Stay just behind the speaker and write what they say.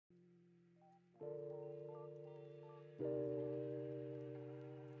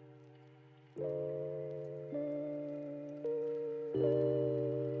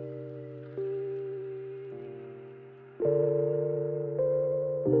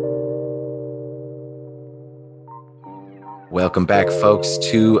Welcome back, folks,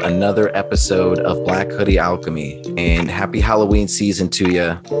 to another episode of Black Hoodie Alchemy, and happy Halloween season to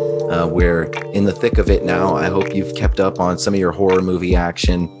you. We're in the thick of it now. I hope you've kept up on some of your horror movie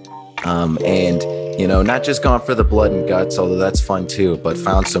action, and not just gone for the blood and guts, although that's fun too, but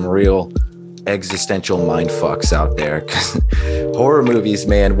found some real existential mind fucks out there. Horror movies,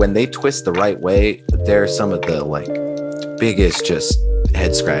 man, when they twist the right way, they're some of the biggest just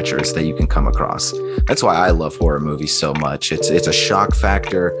head scratchers that you can come across. That's why I love horror movies so much. It's a shock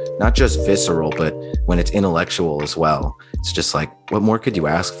factor, not just visceral, but when it's intellectual as well. It's just like, what more could you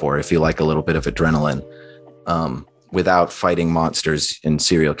ask for if you like a little bit of adrenaline, without fighting monsters and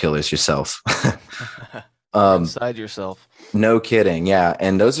serial killers yourself? Inside yourself. No kidding. Yeah.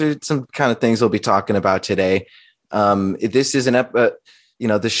 And those are some kind of things we'll be talking about today. This is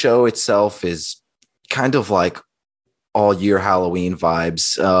the show itself is kind of like all year Halloween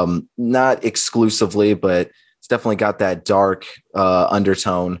vibes. Not exclusively, but it's definitely got that dark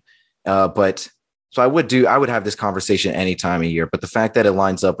undertone. But so I would have this conversation any time of year. But the fact that it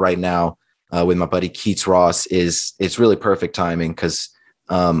lines up right now with my buddy Keats Ross it's really perfect timing because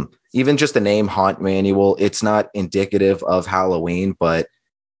even just the name Haunt Manual, it's not indicative of Halloween, but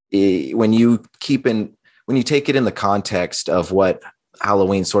when you take it in the context of what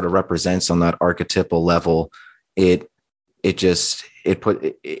Halloween sort of represents on that archetypal level, it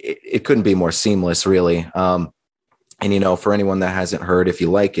couldn't be more seamless, really. And for anyone that hasn't heard, if you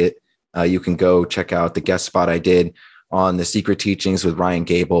like it, you can go check out the guest spot I did on the Secret Teachings with Ryan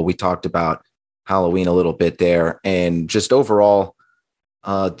Gable. We talked about Halloween a little bit there, and just overall,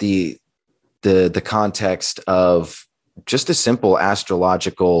 the context of just the simple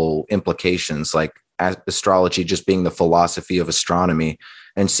astrological implications, like astrology just being the philosophy of astronomy,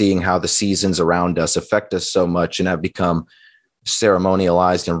 and seeing how the seasons around us affect us so much and have become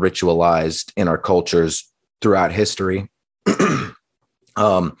ceremonialized and ritualized in our cultures throughout history.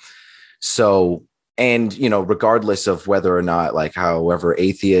 So, and, regardless of whether or not, however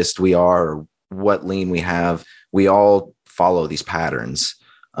atheist we are or what lean we have, we all follow these patterns.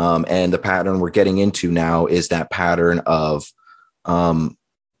 And the pattern we're getting into now is that pattern of,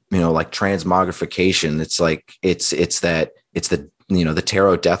 transmogrification. It's the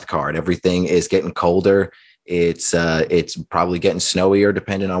tarot death card. Everything is getting colder. It's probably getting snowier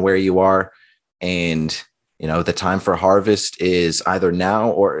depending on where you are. And, the time for harvest is either now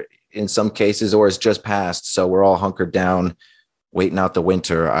or in some cases, or is just passed. So we're all hunkered down, waiting out the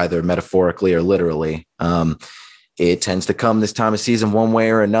winter, either metaphorically or literally. It tends to come this time of season one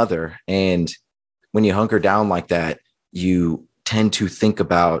way or another. And when you hunker down like that, you tend to think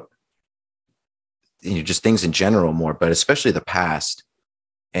about just things in general more, but especially the past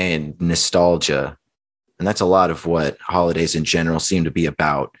and nostalgia. And that's a lot of what holidays in general seem to be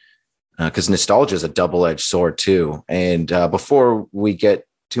about, because nostalgia is a double-edged sword too. And before we get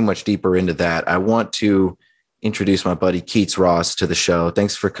too much deeper into that, I want to introduce my buddy Keats Ross to the show.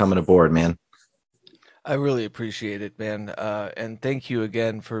 Thanks for coming aboard, man. I really appreciate it, man. And thank you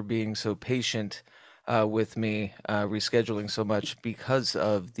again for being so patient with me, rescheduling so much because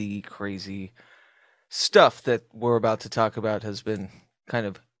of the crazy stuff that we're about to talk about has been kind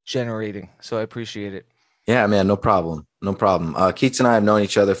of generating. So I appreciate it. Yeah, man, no problem. No problem. Keats and I have known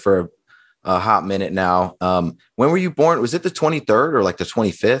each other for a hot minute now. When were you born? Was it the 23rd or the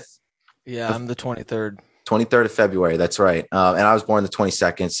 25th? Yeah, I'm the 23rd. 23rd of February. That's right. And I was born the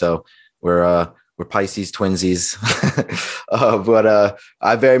 22nd. So we're Pisces twinsies. But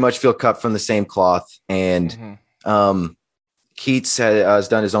I very much feel cut from the same cloth. And Keats has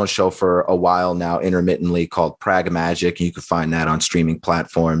done his own show for a while now, intermittently, called Pragmagic. And you can find that on streaming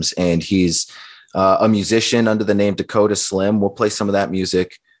platforms. And he's a musician under the name Dakota Slim. We'll play some of that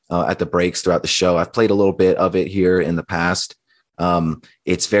music at the breaks throughout the show. I've played a little bit of it here in the past.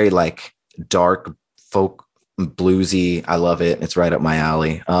 It's very dark folk bluesy. I love it. It's right up my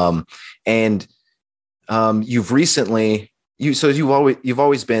alley. And you've always been you've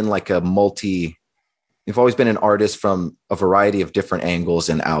always been an artist from a variety of different angles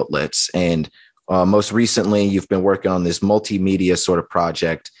and outlets. And most recently, you've been working on this multimedia sort of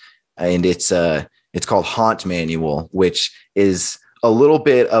project, and it's called Haunt Manual, which is a little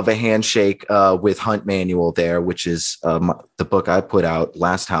bit of a handshake with Hunt Manual there, which is the book I put out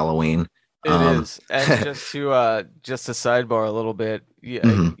last Halloween. It is. And just a sidebar a little bit,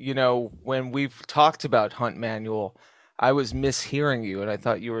 Mhm. when we've talked about Hunt Manual, I was mishearing you and I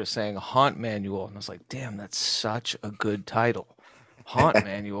thought you were saying Haunt Manual. And I was like, damn, that's such a good title. Haunt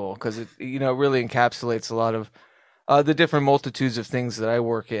Manual, because it, really encapsulates a lot of the different multitudes of things that I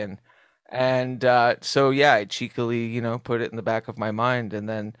work in. And so yeah, I cheekily, put it in the back of my mind. And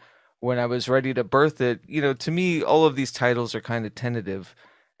then when I was ready to birth it, to me, all of these titles are kind of tentative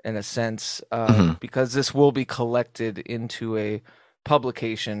in a sense, Mhm. because this will be collected into a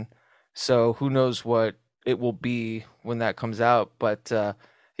publication. So who knows what it will be when that comes out. But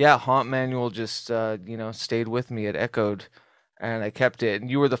yeah, Haunt Manual just stayed with me. It echoed, and I kept it.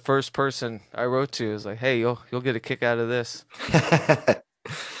 And you were the first person I wrote to. It was like, hey, you'll get a kick out of this.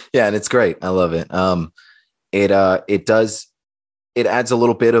 Yeah, and it's great. I love it. It does, it adds a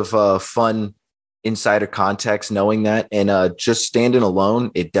little bit of fun insider context knowing that, and just standing alone,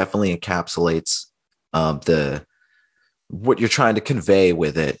 it definitely encapsulates the what you're trying to convey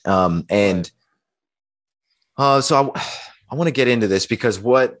with it. Right. And so I want to get into this because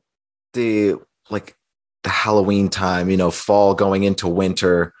what the like the Halloween time, fall going into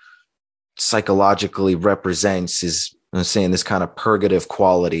winter psychologically represents is, I'm saying, this kind of purgative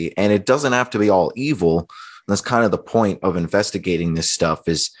quality, and it doesn't have to be all evil. That's kind of the point of investigating this stuff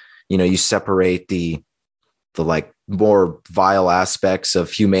is, you separate the like more vile aspects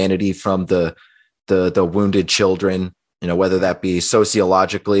of humanity from the wounded children, whether Right. that be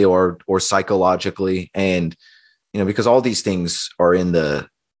sociologically or psychologically. And because all these things are in the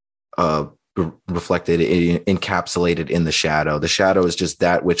uh reflected, encapsulated in the shadow. The shadow is just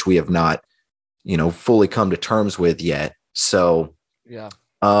that which we have not fully come to terms with yet. So Yeah.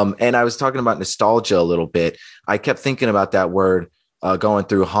 and I was talking about nostalgia a little bit. I kept thinking about that word, going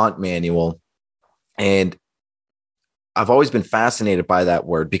through Haunt Manual, and I've always been fascinated by that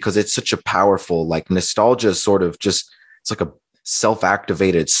word because it's such a powerful, like, nostalgia is sort of just, it's like a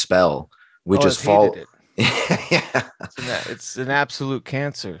self-activated spell. We Oh, just I've hated fall. it. Yeah. It's an absolute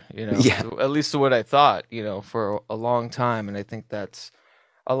cancer, Yeah. at least to what I thought, for a long time. And I think that's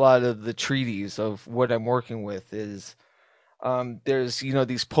a lot of the treatise of what I'm working with is, there's,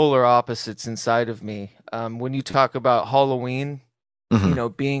 these polar opposites inside of me. When you talk about Halloween, Hmm.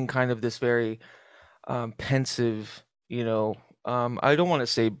 being kind of this very pensive, I don't want to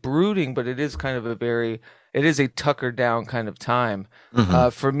say brooding, but it is kind of it is a tucker down kind of time. Hmm.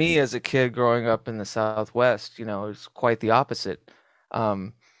 For me as a kid growing up in the Southwest, it's quite the opposite.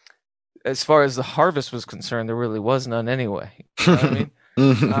 Um, as far as the harvest was concerned, there really was none anyway. You know what I mean?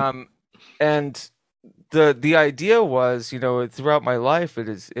 Hmm. Um, and the idea was, throughout my life, it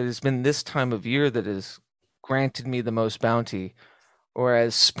has been this time of year that has granted me the most bounty.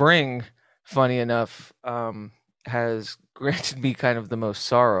 Whereas spring, funny enough, has granted me kind of the most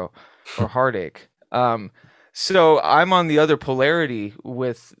sorrow or heartache. So I'm on the other polarity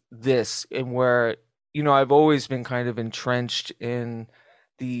with this, in where, I've always been kind of entrenched in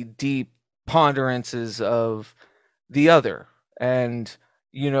the deep ponderances of the other. And,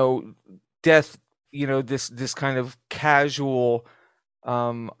 you know, death, this kind of casual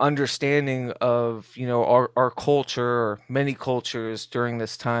understanding of our culture or many cultures during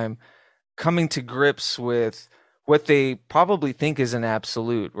this time, coming to grips with what they probably think is an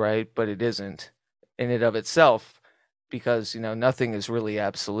absolute, right? But it isn't in and of itself, because nothing is really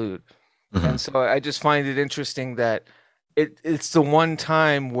absolute. And Hmm. so I just find it interesting that it's the one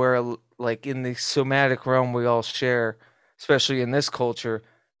time where, like, in the somatic realm we all share, especially in this culture,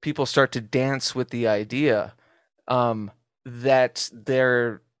 people start to dance with the idea, um, that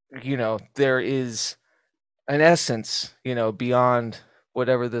there is an essence, beyond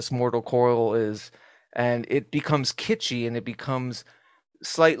whatever this mortal coil is, and it becomes kitschy and it becomes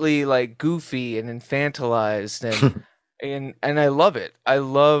slightly like goofy and infantilized, and I love it. I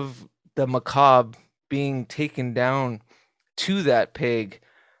love the macabre being taken down to that peg,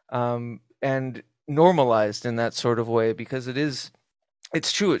 and normalized in that sort of way, because it's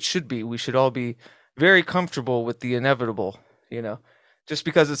true, it should be. We should all be very comfortable with the inevitable, you know. Just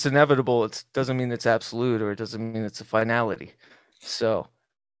because it's inevitable, it doesn't mean it's absolute, or it doesn't mean it's a finality. So,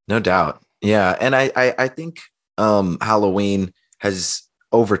 No yeah. doubt. Yeah. And I think Halloween has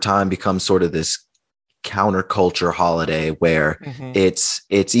over time become sort of this counterculture holiday where Hmm. it's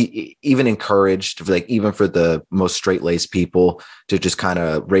even encouraged, like, even for the most straight-laced people, to just kind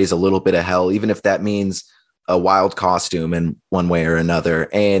of raise a little bit of hell, even if that means a wild costume in one way or another.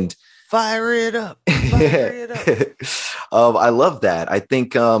 And Fire it up. Fire yeah. it up. I love that. I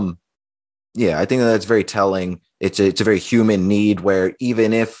think yeah, I think that's very telling. It's a very human need where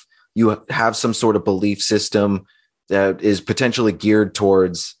even if you have some sort of belief system that is potentially geared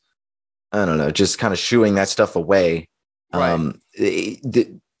towards, I don't know, just kind of shooing that stuff away, Right.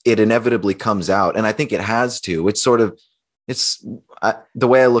 it inevitably comes out, and I think it has to. It's sort of, the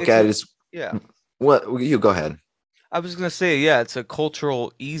way I look It's at a it is, Yeah. what you go ahead. I was gonna say, yeah, it's a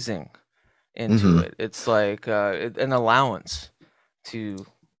cultural easing into Hmm. it. It's like an allowance to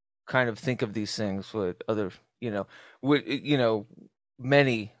kind of think of these things with other, you know,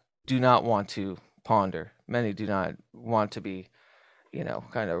 many do not want to ponder. Many do not want to be,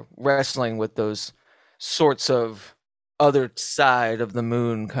 kind of wrestling with those sorts of other side of the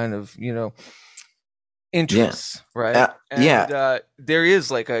moon kind of, Yeah. interests, right? Yeah. And there is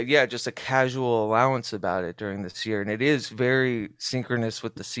like just a casual allowance about it during this year, and it is very synchronous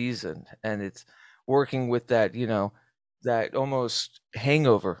with the season, and it's working with that, that almost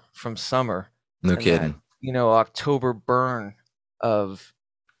hangover from summer, No and that, kidding. October burn of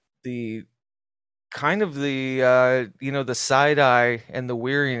the kind of the the side eye and the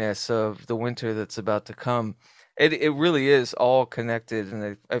weariness of the winter that's about to come. It really is all connected,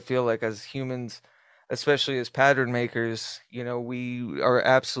 and I feel like as humans, especially as pattern makers, we are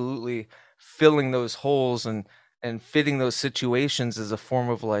absolutely filling those holes and fitting those situations as a form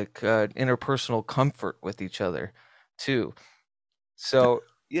of like interpersonal comfort with each other too. So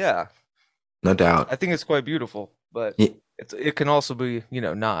yeah, No doubt. I think it's quite beautiful, but Yeah, it can also be,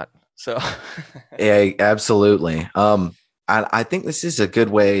 not. So yeah, absolutely. I think this is a good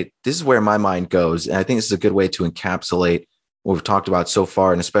way. This is where my mind goes. And I think this is a good way to encapsulate what we've talked about so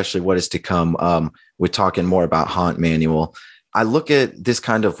far, and especially what is to come. We're talking more about Haunt Manual. I look at this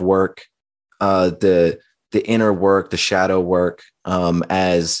kind of work, the inner work, the shadow work,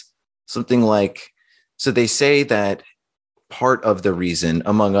 as something like, so they say that part of the reason,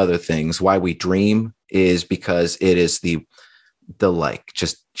 among other things, why we dream is because it is the like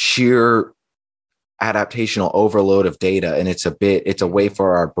just sheer adaptational overload of data, and it's a way Mhm.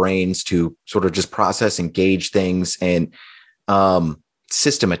 for our brains to sort of just process and gauge things and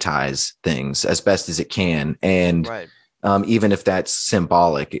systematize things as best as it can, and Right. even if that's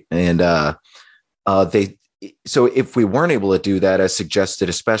symbolic. And they so if we weren't able to do that, as suggested,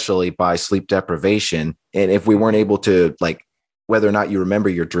 especially by sleep deprivation, and if we weren't Mhm. able to, like, whether or not you remember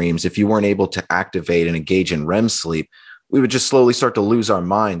your dreams, if you weren't able to activate and engage in REM sleep, we would just slowly start to lose our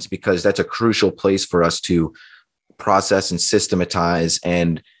minds, because that's a crucial place for us to process and systematize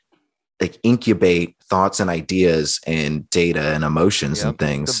and like incubate thoughts and ideas and data and emotions and Yep. The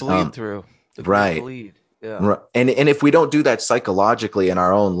things. bleed through, the great Right. bleed. Yeah. Right. And if we don't do that psychologically in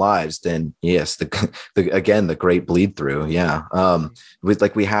our own lives, then yes, the great bleed through. Yeah. Mhm. With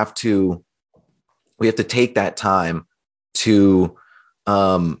like we have to take that time to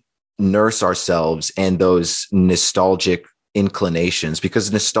um nurse ourselves and those nostalgic inclinations,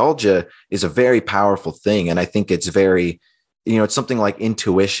 because nostalgia is a very powerful thing. And I think it's very, it's something like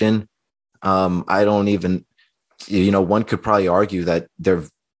intuition. I don't even, one could probably argue that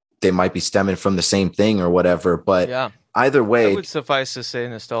they might be stemming from the same thing or whatever, but Yeah. either I way. would suffice to say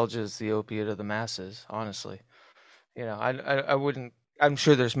nostalgia is the opiate of the masses, honestly. I wouldn't, I'm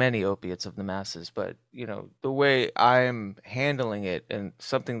sure there's many opiates of the masses, but the way I'm handling it, and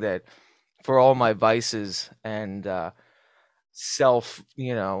something that for all my vices and self,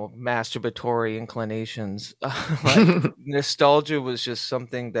 masturbatory inclinations, like nostalgia was just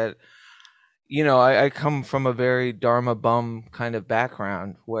something that, I come from a very Dharma bum kind of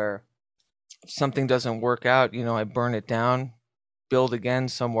background where if something doesn't work out, I burn it down, build again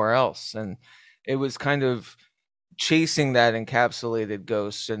somewhere else. And it was kind of chasing that encapsulated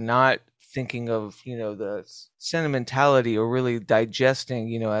ghost and not thinking of, the sentimentality, or really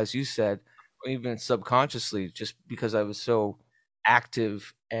digesting, as you said, or even subconsciously, just because I was so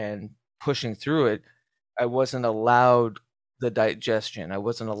active and pushing through it, I wasn't allowed the digestion. I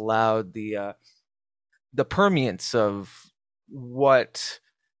wasn't allowed the permeance of what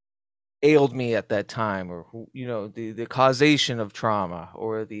ailed me at that time, or the causation of trauma,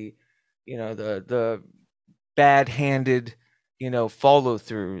 or the bad handed follow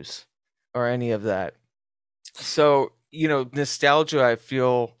throughs, or any of that. So nostalgia, I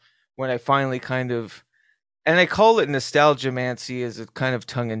feel, when I finally kind of, and I call it nostalgia mancy as a kind of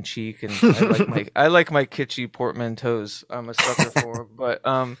tongue in cheek, and I like my kitschy portmanteaus. I'm a sucker for 'em, but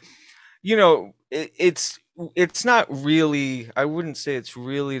it's not really, I wouldn't say it's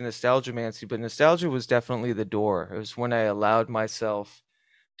really nostalgia mancy, but nostalgia was definitely the door. It was when I allowed myself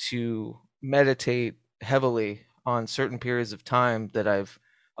to meditate heavily on certain periods of time that I've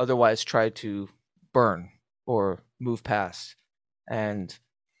otherwise tried to burn or move past. And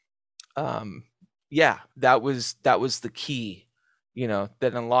um yeah, that was the key,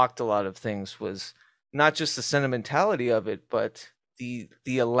 that unlocked a lot of things, was not just the sentimentality of it, but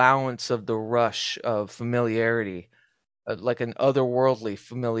the allowance of the rush of familiarity, like an otherworldly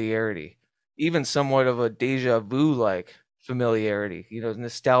familiarity, even somewhat of a deja vu like familiarity,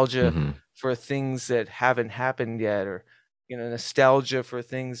 nostalgia Mhm. for things that haven't happened yet, or nostalgia for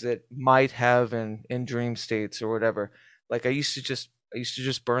things that might have in dream states or whatever. Like I used to just I used to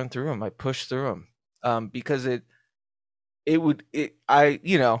just burn through them. I push through them because it would it I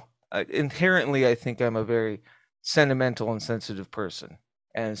you know inherently I think I'm a very sentimental and sensitive person,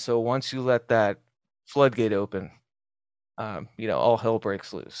 and so once you let that floodgate open, all hell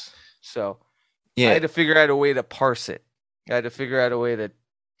breaks loose. So I Yeah. had to figure out a way to parse it. I had to figure out a way to,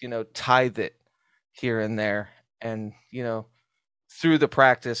 tithe it here and there, and through the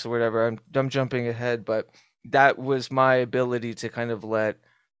practice or whatever. I'm jumping ahead, but that was my ability to kind of let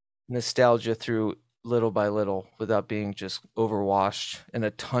nostalgia through little by little without being just overwashed in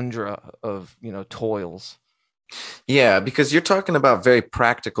a tundra of toils. Yeah, because you're talking about very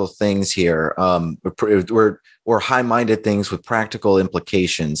practical things here. We're high-minded things with practical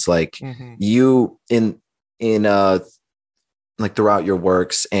implications. Like Mm-hmm. you in like throughout your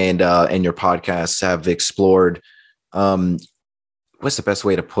works and your podcasts have explored um what's the best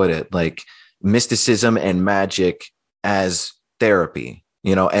way to put it? Like mysticism and magic as therapy,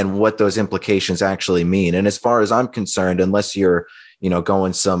 and what those implications actually mean. And as far as I'm concerned, unless you're,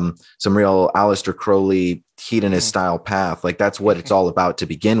 going some real Aleister Crowley hedonist Mm-hmm. style path, like that's what it's all about to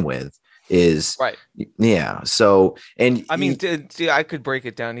begin with. Is Right. yeah. So and I mean, I could break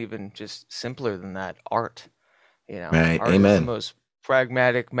it down even just simpler than that. Art. right, Art is the amen. most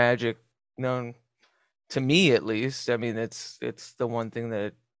pragmatic magic known to me, at least. I mean, it's the one thing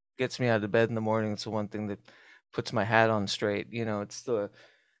that gets me out of bed in the morning. It's the one thing that puts my hat on straight. It's the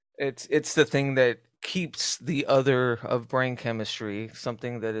thing that keeps the other of brain chemistry,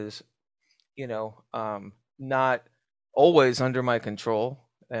 something that is, not always under my control,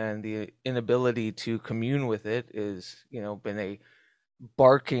 and the inability to commune with it is, been a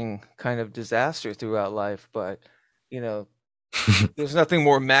barking kind of disaster throughout life. But you know, there's nothing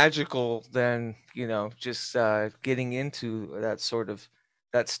more magical than just getting into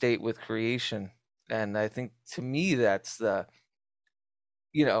that state with creation. And I think to me that's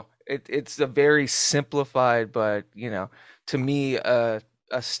it's a very simplified, but to me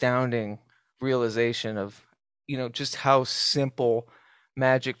astounding realization of just how simple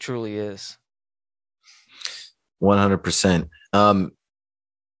magic truly is. 100%.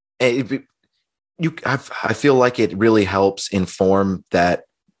 It, I feel like it really helps inform that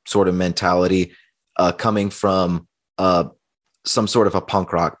sort of mentality coming from some sort of a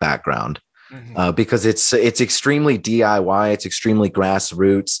punk rock background. Hmm. Because it's extremely DIY, it's extremely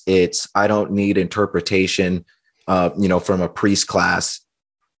grassroots. It's I don't need interpretation, from a priest class.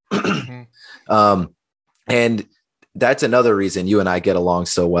 Hmm. um, and that's another reason you and I get along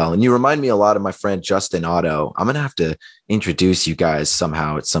so well. And you remind me a lot of my friend Justin Otto. I'm gonna have to introduce you guys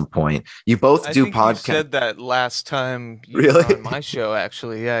somehow at some point. You both I do think you podcast, said that last time you were on really? my show,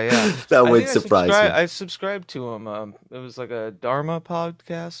 actually. Yeah, yeah. That I would think surprise me. I subscribed to him. It was like a Dharma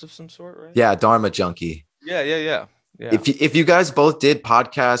podcast of some sort, right? Yeah, Dharma Junkie. Yeah, yeah, yeah. Yeah. If you guys both did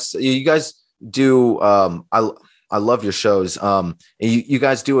podcasts, you guys do I love your shows. And you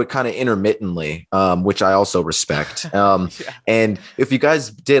guys do it kind of intermittently, which I also respect. Yeah. And if you guys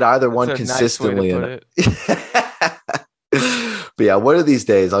did either That's one a nice way to consistently put and it. but yeah, one of these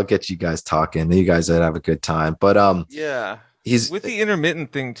days I'll get you guys talking. You guys would have a good time. But Yeah. he's With the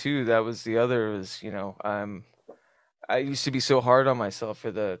intermittent thing too, that was the other is, I used to be so hard on myself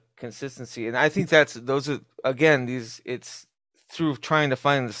for the consistency. And I think those are again, these it's through trying to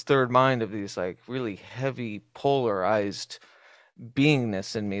find this third mind of these like really heavy polarized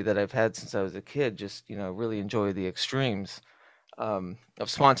beingness in me that I've had since I was a kid, just, really enjoy the extremes of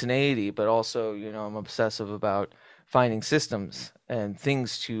spontaneity, but also, I'm obsessive about finding systems and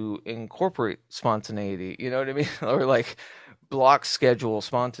things to incorporate spontaneity. You know what I mean? Or like block schedule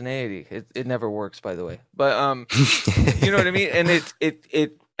spontaneity. It never works, by the way. But you know what I mean? And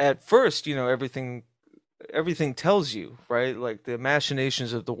it at first, everything tells you, right? Like the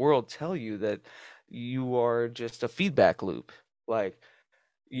machinations of the world tell you that you are just a feedback loop. Like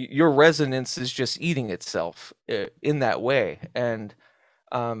your resonance is just eating itself in that way. And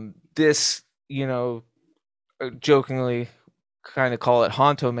this, jokingly kind of call it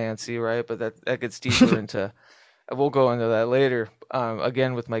hauntomancy, right? But that gets deeper into. We'll go into that later.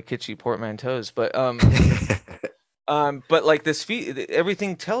 Again with my kitschy portmanteaus, but like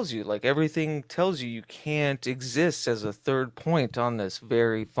everything tells you you can't exist as a third point on this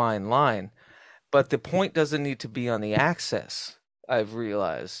very fine line. But the point doesn't need to be on the axis. I've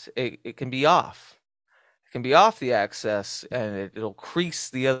realized it can be off. It can be off the axis, and it'll crease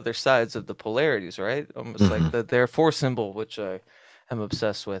the other sides of the polarities, right? Almost like Mhm. the therefore symbol, which I am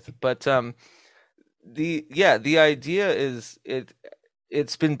obsessed with. But the idea is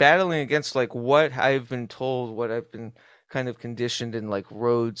it's been battling against like what I've been told, what I've been kind of conditioned in like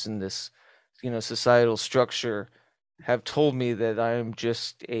roads and this, societal structure have told me that I am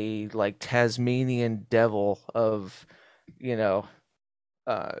just a like Tasmanian devil of, you know,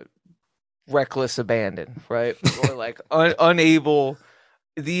 uh, reckless abandon, right? Or like unable,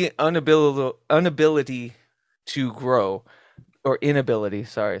 the inability to grow, or inability.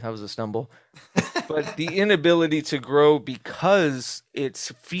 Sorry, that was a stumble. But the inability to grow because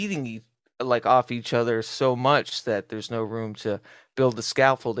it's feeding like off each other so much that there's no room to build the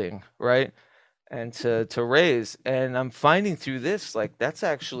scaffolding, right? And to raise. And I'm finding through this, like that's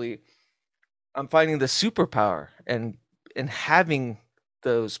actually, I'm finding the superpower and having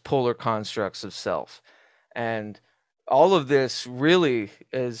those polar constructs of self. And all of this really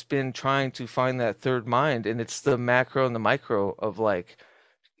has been trying to find that third mind, and it's the macro and the micro of like,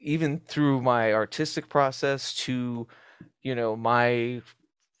 even through my artistic process to, my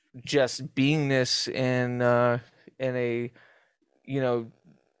just beingness in a, you know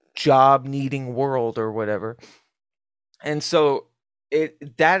job needing world or whatever. And so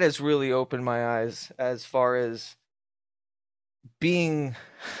it that has really opened my eyes as far as being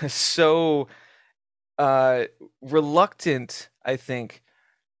so uh reluctant, I think,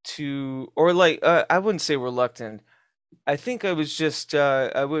 to, or like, I wouldn't say reluctant. I think I was just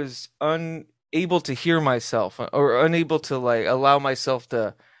I was unable to hear myself, or unable to like allow myself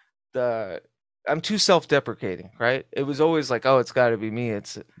to the I'm too self-deprecating, right? It was always like, oh, it's got to be me.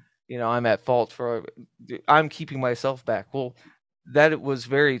 It's, I'm at fault for, I'm keeping myself back. Well, that it was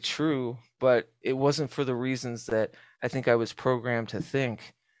very true, but it wasn't for the reasons that I think I was programmed to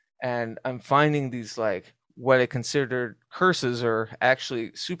think. And I'm finding these like what I considered curses are actually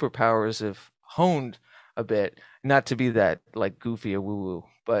superpowers if honed a bit, not to be that like goofy or woo woo,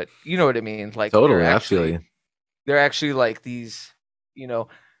 but you know what I mean? Like Totally, I feel you. they're actually like these, you know,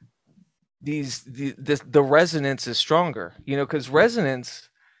 the resonance is stronger, because resonance,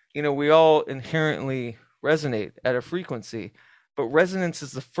 we all inherently resonate at a frequency, but resonance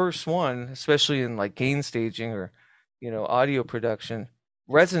is the first one, especially in like gain staging or, audio production.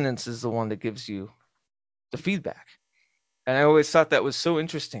 Resonance is the one that gives you the feedback. And I always thought that was so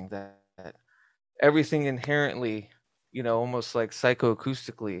interesting that everything inherently, almost like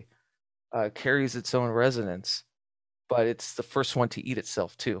psychoacoustically, carries its own resonance, but it's the first one to eat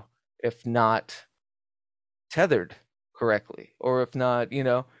itself too, if not tethered correctly, or if not,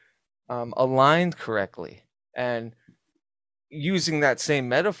 aligned correctly. And using that same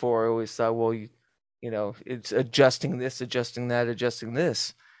metaphor, I always thought, well, it's adjusting this, adjusting that, adjusting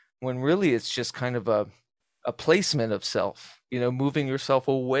this, when really it's just kind of a placement of self, moving yourself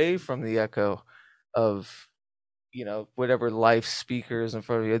away from the echo of, whatever life speaker is in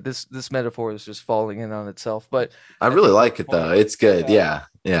front of you. This metaphor is just falling in on itself, but I I really think my like it though. point, It's good. yeah, Yeah.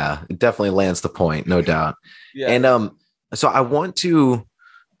 Yeah. It definitely lands the point, no doubt. yeah, And yeah. so I want to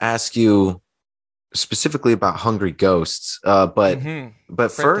ask you specifically about Hungry Ghosts. Mm-hmm.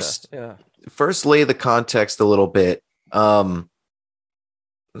 But Prenta, first, yeah. lay the context a little bit. Like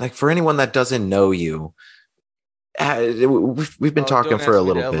for anyone that doesn't know you, we've been Oh, talking don't for a ask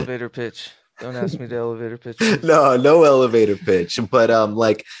me little to bit. elevator pitch. Don't ask me to elevator pitch, please. No, no elevator pitch. But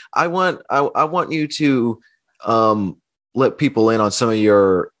like I want you to um let people in on some of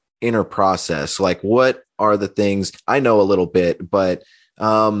your inner process. Like what are the things I know a little bit, but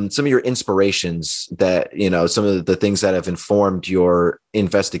some of your inspirations that, some of the things that have informed your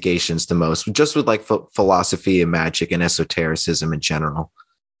investigations the most, just with like philosophy and magic and esotericism in general.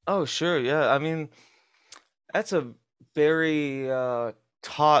 Oh, sure, yeah. I mean, that's a very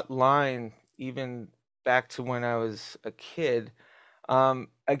taut line, even back to when I was a kid.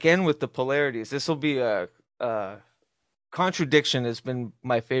 Again, with the polarities, this will be a contradiction. Has been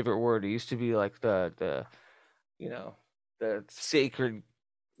my favorite word. It used to be like the you know the sacred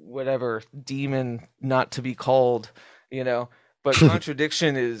whatever demon not to be called, you know. But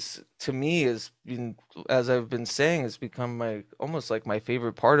contradiction is, to me, is been, as I've been saying, has become my, almost like my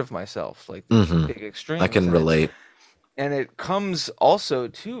favorite part of myself, like these Hmm. big I extremes. can And relate. it comes also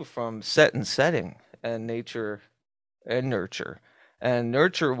too from set and setting and nature and nurture. And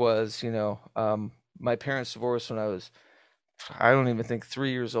nurture was, my parents divorced when I was, I don't even think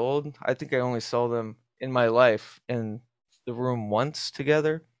 3 years old. I think I only saw them in my life in the room once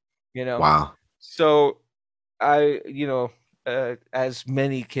together, you know. Wow. So I, as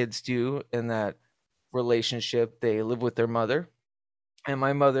many kids do in that relationship, they live with their mother, and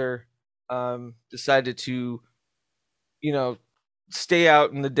my mother decided to, you know, stay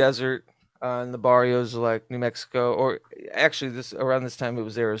out in the desert, in the barrios of like New Mexico, or actually this around this time it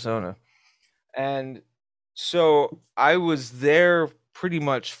was Arizona. And so I was there pretty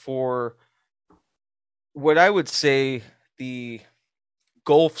much for what I would say the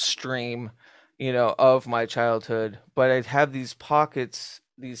Gulf Stream, of my childhood, but I'd have these pockets,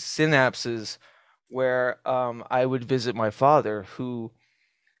 these synapses where I would visit my father, who,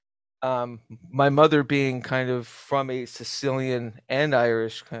 um, my mother being kind of from a Sicilian and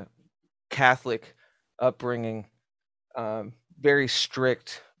Irish kind of Catholic upbringing, very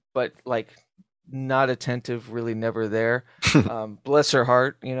strict, but like not attentive, really never there. Bless her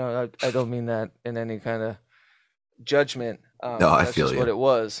heart, I don't mean that in any kind of judgment. No, I That's feel just what you. it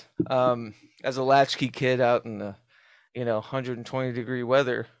was. As a latchkey kid out in the 120-degree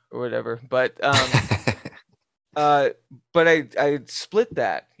weather or whatever. Uh, but I split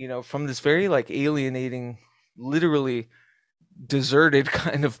that, from this very like alienating, literally deserted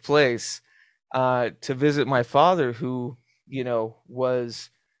kind of place, to visit my father, who was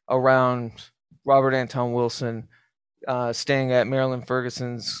around Robert Anton Wilson, staying at Marilyn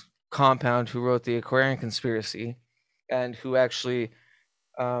Ferguson's compound, who wrote the Aquarian Conspiracy, and who actually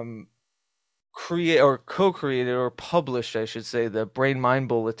um, create or co-created or published, I should say, the Brain Mind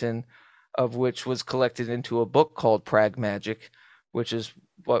Bulletin, of which was collected into a book called Prag Magic, which is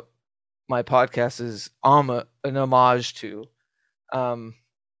what my podcast is an homage to. Um,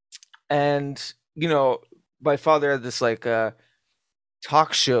 and my father had this like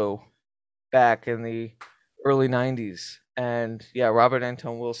talk show back in the early '90s, and yeah, Robert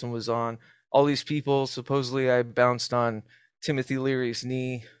Anton Wilson was on. All these people, supposedly, I bounced on Timothy Leary's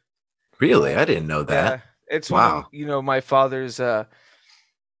knee. Really? I didn't know that. Yeah, it's one of Wow. my father's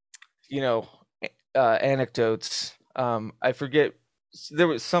you know anecdotes. I forget, there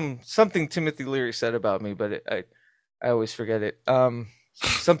was something Timothy Leary said about me, but I always forget it.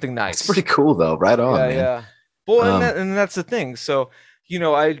 Something That's pretty nice. cool though. Right on, Yeah, man. yeah. Well, and Um, that's the thing. So,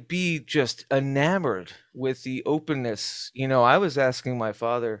 I'd be just enamored with the openness. I was asking my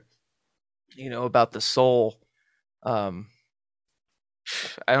father, about the soul. Um,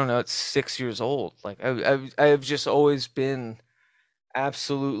 I don't know. It's 6 years old. Like I've just always been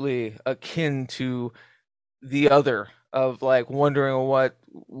absolutely akin to the other, of like wondering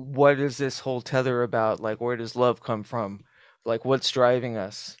what is this whole tether about? Like, where does love come from? Like, what's driving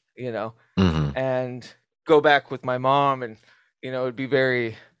us? mhm. And go back with my mom, and it'd be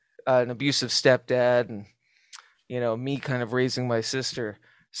very an abusive stepdad, and me kind of raising my sister.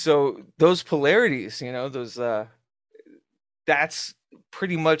 So those polarities, those that's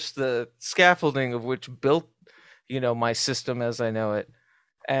pretty much the scaffolding of which built my system as I know it.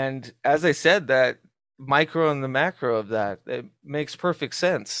 And as I said, that micro and the macro of that, it makes perfect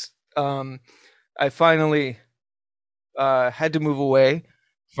sense. I finally had to move away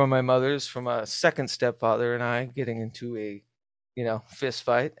from my mother's, from a second stepfather and I getting into a fist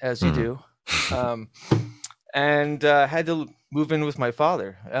fight, as you Mhm. do, um, and had to move in with my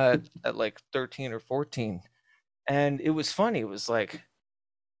father at like 13 or 14. And it was funny. It was like,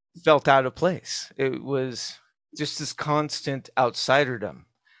 felt out of place. It was just this constant outsiderdom.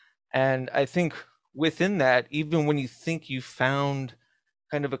 And I think within that, even when you think you found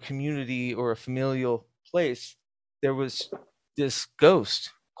kind of a community or a familial place, there was this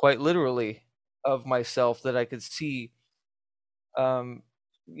ghost, quite literally, of myself that I could see, um,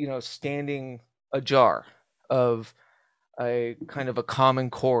 standing ajar, of a kind of a common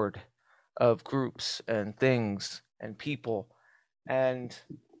chord of groups and things and people. And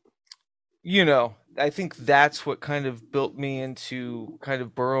I think that's what kind of built me into kind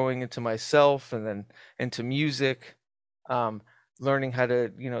of burrowing into myself, and then into music, um, learning how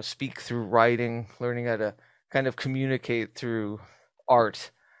to, speak through writing, learning how to kind of communicate through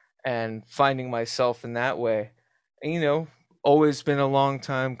art, and finding myself in that way. And, always been a long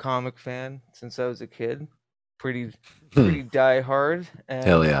time comic fan since I was a kid, pretty, Hmm. pretty die hard.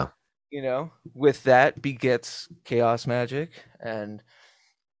 Hell And, yeah. with that begets chaos magic. And,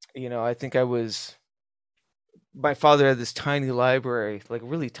 I think my father had this tiny library, like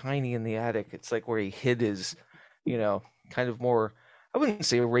really tiny, in the attic. It's like where he hid his, kind of more, I wouldn't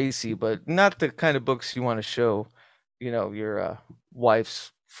say racy, but not the kind of books you want to show, your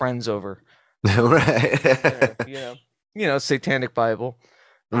wife's friends over. Right. There, Satanic Bible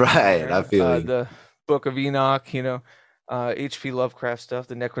in Right. I there, feel you. the Book of Enoch, H.P. Lovecraft stuff.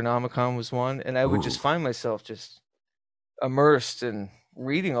 The Necronomicon was one, and I would Ooh. just find myself just immersed in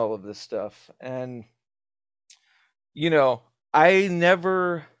reading all of this stuff. And you know, I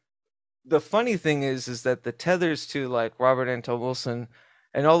never the funny thing is that the tethers to like Robert Anton Wilson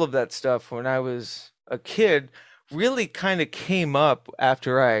and all of that stuff when I was a kid really kind of came up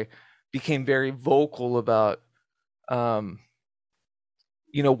after I became very vocal about um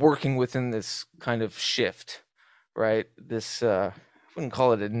working within this kind of shift, right? This I wouldn't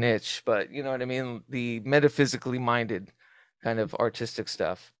call it a niche, but you know what I mean, the metaphysically minded kind of artistic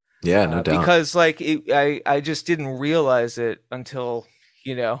stuff. Yeah, no doubt. Because like I just didn't realize it until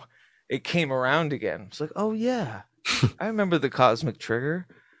you know it came around again. It's like, oh yeah, I remember the Cosmic Trigger.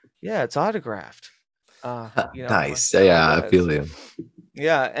 Yeah, it's autographed. I'm like, Nice. oh Yeah, I yeah, feel you.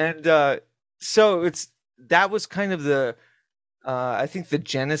 yeah, and so it's that was kind of the I think the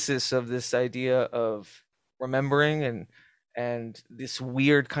genesis of this idea of remembering and this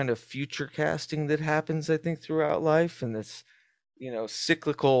weird kind of future casting that happens, I think, throughout life, and this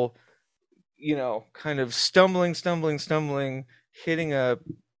cyclical, kind of stumbling, hitting a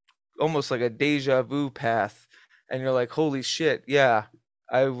almost like a deja vu path, and you're like, holy shit, yeah,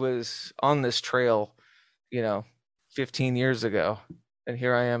 I was on this trail, you know, 15 years ago, and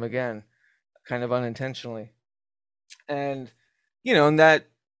here I am again, kind of unintentionally. And and that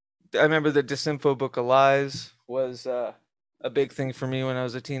I remember the Disinfo Book of Lies was a big thing for me when I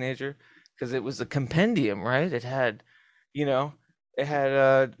was a teenager because it was a compendium, right? You know, it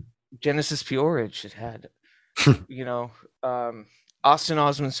had Genesis Peorage. It had, you know, um, Austin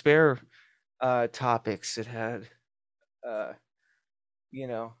Osman Spare topics. It had, uh, you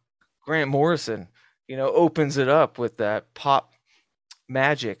know, Grant Morrison. Opens it up with that pop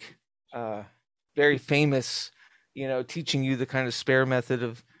magic, uh, very famous, teaching you the kind of spare method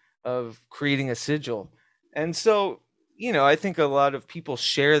of creating a sigil. And so, I think a lot of people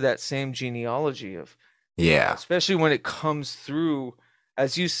share that same genealogy of, Yeah. especially when it comes through,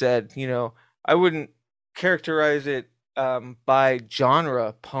 as you said, I wouldn't characterize it by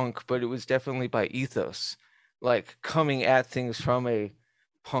genre punk, but it was definitely by ethos, like coming at things from a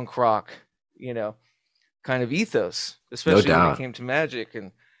punk rock, you know, kind of ethos, No especially when it doubt. came to magic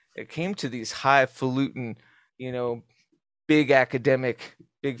and it came to these highfalutin, you know, big academic,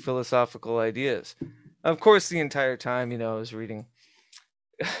 big philosophical ideas. Of course, the entire time, I was reading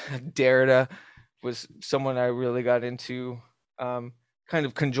Derrida was someone I really got into, kind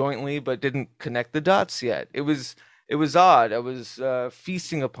of conjointly, but didn't connect the dots yet. It was odd. I was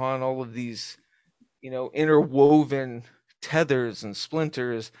feasting upon all of these, interwoven tethers and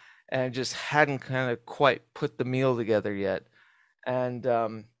splinters, and just hadn't kind of quite put the meal together yet. And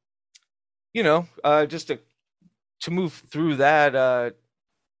just to move through that,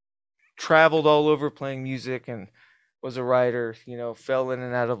 traveled all over playing music and was a writer. Fell in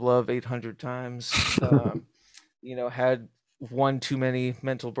and out of love 800 times. Had one too many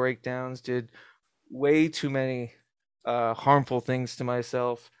mental breakdowns. Did way too many harmful things to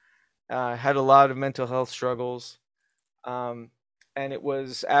myself. Had a lot of mental health struggles. Um, and it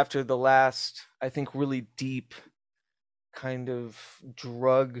was after the last, I think, really deep kind of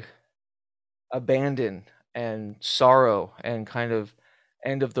drug abandon and sorrow and kind of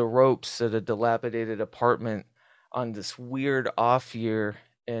end of the ropes at a dilapidated apartment on this weird off year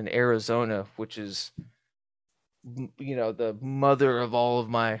in Arizona, which is, the mother of all of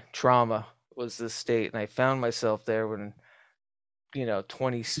my trauma was this state. And I found myself there when,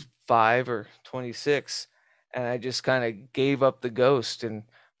 25 or 26. And I just kind of gave up the ghost and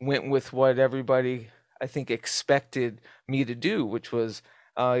went with what everybody, I think, expected me to do, which was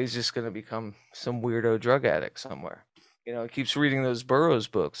he's just going to become some weirdo drug addict somewhere. He keeps reading those Burroughs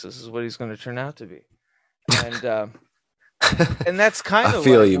books. This is what he's going to turn out to be. And and that's I kind of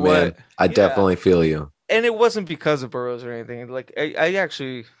feel like you, man. what, I yeah. definitely feel you. And it wasn't because of Burroughs or anything. Like I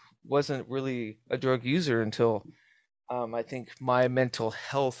actually wasn't really a drug user until I think my mental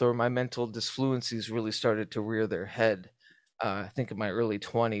health or my mental disfluencies really started to rear their head. I think in my early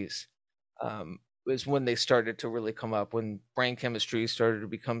 20s was when they started to really come up, when brain chemistry started to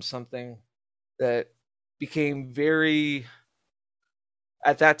become something that became very,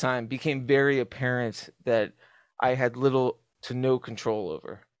 at that time, became very apparent that I had little to no control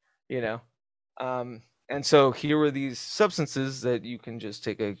over, you know? And so here were these substances that you can just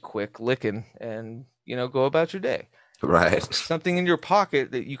take a quick licking and, go about your day. Right. Something in your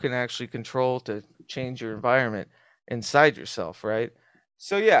pocket that you can actually control to change your environment inside yourself, right?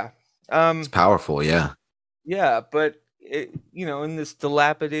 So yeah, It's um, powerful. Yeah. yeah, but in this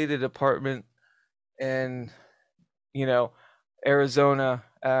dilapidated apartment in you know Arizona,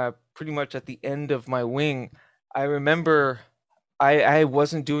 pretty much at the end of my wing, I remember I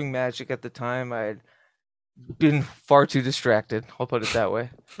wasn't doing magic at the time. I had been far too distracted. I'll put it that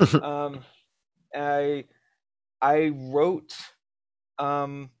way. Um, I I wrote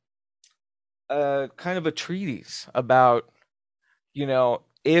um kind of a treatise about,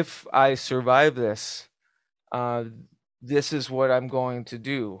 if I survive this, uh, this is what I'm going to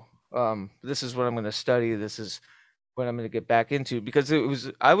do. This is what I'm going to study. This is what I'm going to get back into, because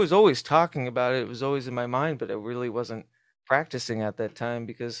I was always talking about it. It was always in my mind, but I really wasn't practicing at that time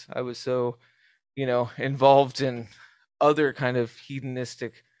because I was so, involved in other kind of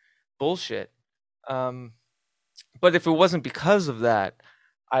hedonistic, bullshit. Um, but if it wasn't because of that,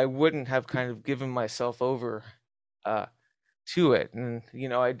 I wouldn't have kind of given myself over uh, to it. And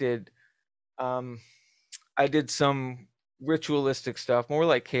um, I did some ritualistic stuff, more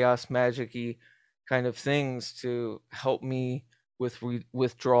like chaos magic-y kind of things to help me with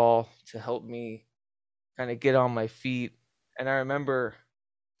withdrawal, to help me kind of get on my feet. And I remember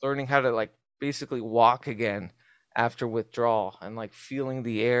learning how to like basically walk again after withdrawal and like feeling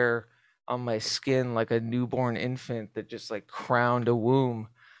the air on my skin like a newborn infant that just like crowned a womb.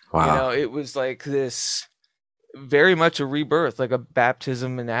 Wow. It was like this very much a rebirth, like a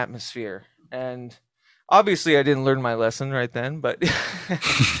baptism in atmosphere. And obviously, I didn't learn my lesson right then, but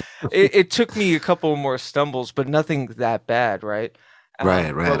it took me a couple more stumbles, but nothing that bad, right?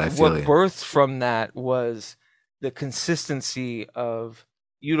 Right, right. But I feel what you. birthed from that was the consistency of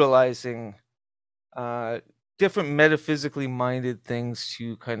utilizing uh, different metaphysically minded things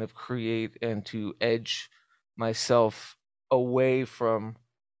to kind of create and to edge myself away from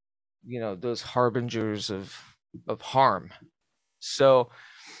those harbingers of harm. So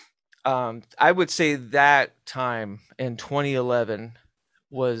I would say that time in 2011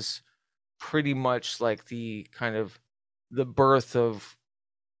 was pretty much like the kind of the birth of,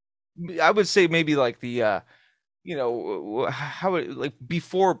 I would say maybe like the how it, like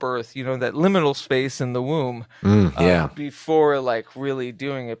before birth, that liminal space in the womb Yeah. before like really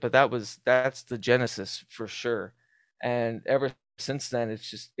doing it. But that's the genesis for sure. And ever since then,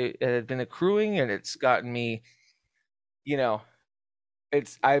 it had been accruing, and it's gotten me, you know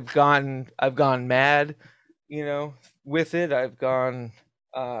I've gone mad, with it. I've gone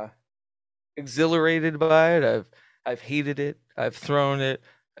uh exhilarated by it. I've hated it. I've thrown it.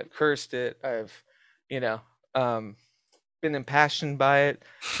 I've cursed it. I've, you know, um been impassioned by it.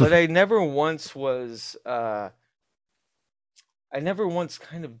 But I never once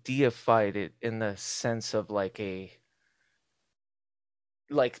kind of deified it in the sense of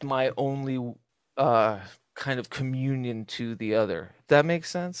like my only uh kind of communion to the other. That makes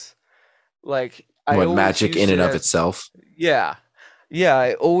sense? Like I What always magic in used it and of as itself? yeah. Yeah,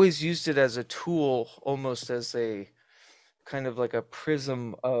 I always used it as a tool, almost as a kind of like a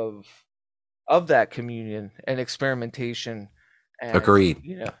prism of that communion and experimentation and, Agreed.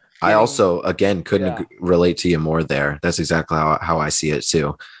 I getting also, again, couldn't yeah. relate to you more there. That's exactly how I see it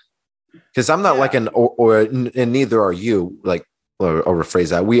too. Because I'm not like Yeah. and neither are you, like, or rephrase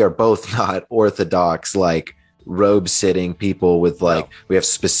that. We are both not orthodox, like robe sitting people with like, No. we have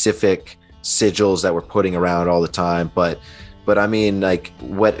specific sigils that we're putting around all the time. But I mean, like,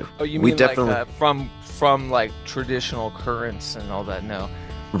 what Oh, you we mean like definitely, from like traditional currents and all that? No.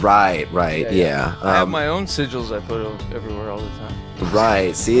 right. Yeah, yeah. Yeah. I have my own sigils I put everywhere all the time.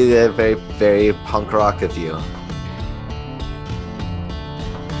 Right. See, they're very, very punk rock of you.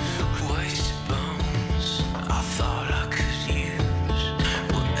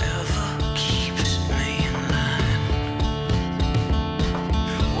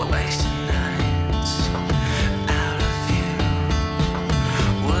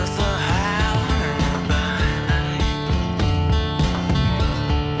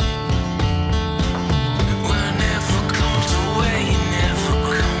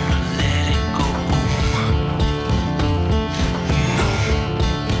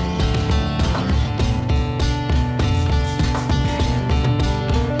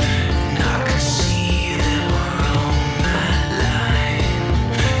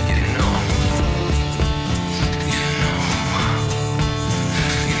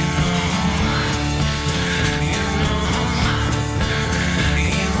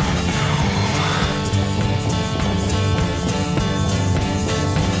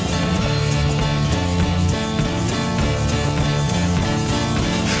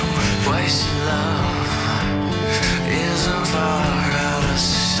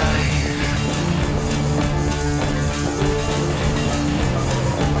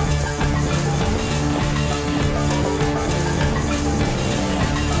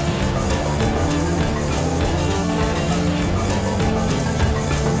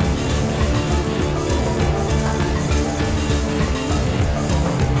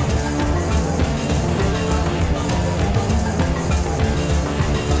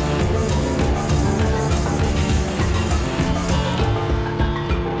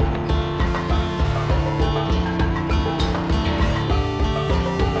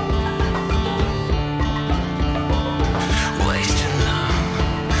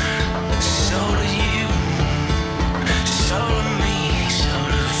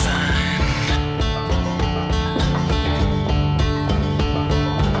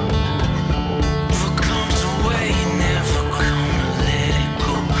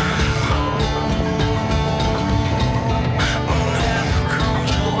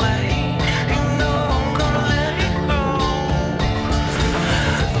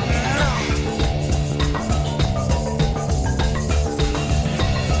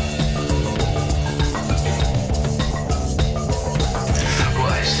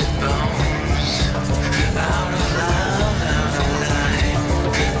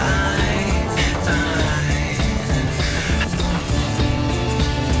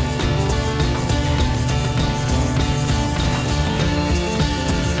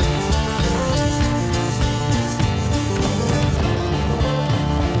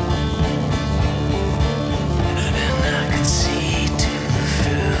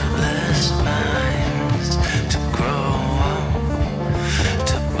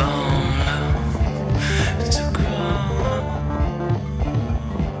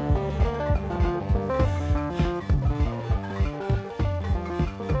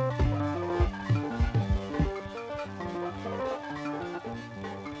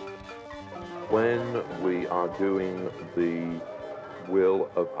 are doing the will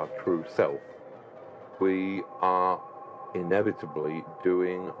of our true self, we are inevitably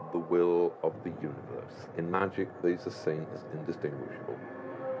doing the will of the universe. In magic, these are seen as indistinguishable.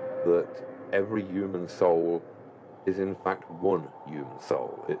 That every human soul is in fact one human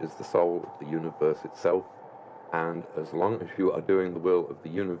soul. It is the soul of the universe itself, and as long as you are doing the will of the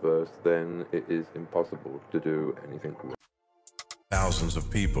universe, then it is impossible to do anything wrong. Thousands of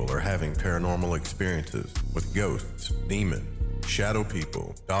people are having paranormal experiences with ghosts, demons, shadow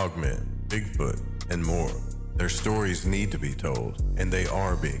people, dogmen, Bigfoot, and more. Their stories need to be told, and they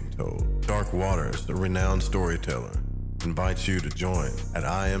are being told. Dark Waters, a renowned storyteller, invites you to join at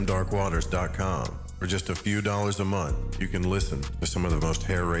IamDarkWaters.com. For just a few dollars a month, you can listen to some of the most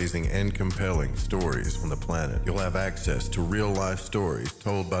hair-raising and compelling stories on the planet. You'll have access to real-life stories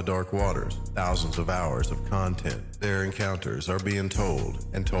told by Dark Waters, thousands of hours of content. Their encounters are being told,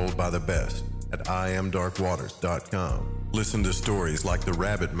 and told by the best, at IamDarkWaters.com. Listen to stories like The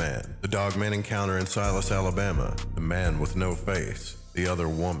Rabbit Man, the Dogman encounter in Silas, Alabama, The Man with No Face, The Other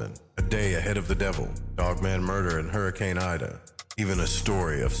Woman, A Day Ahead of the Devil, Dogman Murder in Hurricane Ida, even a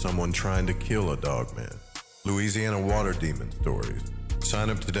story of someone trying to kill a dogman. Louisiana water demon stories. Sign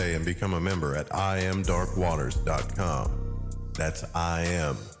up today and become a member at IamDarkWaters.com. That's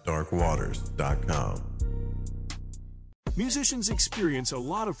IamDarkWaters.com. Musicians experience a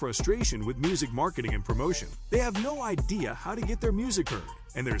lot of frustration with music marketing and promotion. They have no idea how to get their music heard,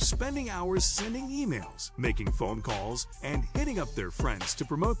 and they're spending hours sending emails, making phone calls, and hitting up their friends to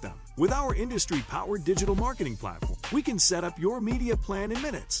promote them. With our industry-powered digital marketing platform, we can set up your media plan in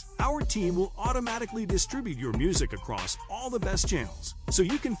minutes. Our team will automatically distribute your music across all the best channels, so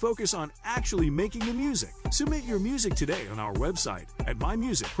you can focus on actually making the music. Submit your music today on our website at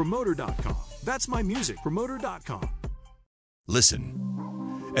mymusicpromoter.com. That's mymusicpromoter.com. Listen,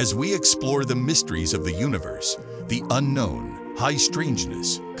 as we explore the mysteries of the universe, the unknown, high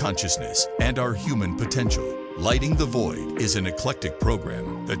strangeness, consciousness, and our human potential. Lighting the Void is an eclectic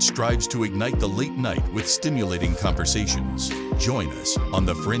program that strives to ignite the late night with stimulating conversations. Join us on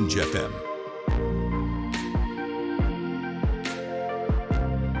The Fringe FM.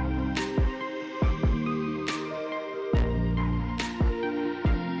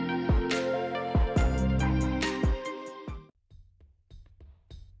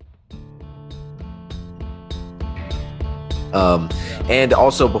 And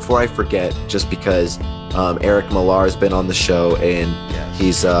also, before I forget, just because Eric Millar has been on the show, and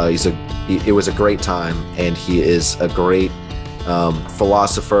it was a great time, and he is a great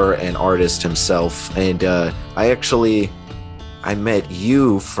philosopher and artist himself. And I met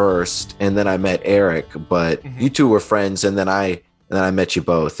you first, and then I met Eric, but you two were friends, and then I met you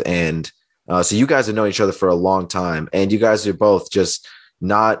both, and so you guys have known each other for a long time, and you guys are both just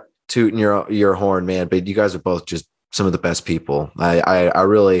not tooting your horn, man, but you guys are both just some of the best people.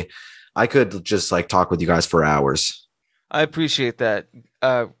 I could just like talk with you guys for hours. I appreciate that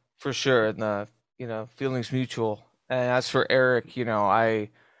for sure, and feelings mutual. And as for Eric, I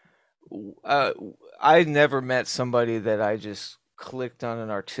never met somebody that I just clicked on an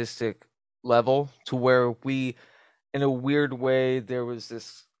artistic level to where we, in a weird way, there was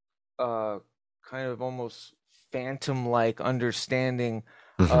this kind of almost phantom-like understanding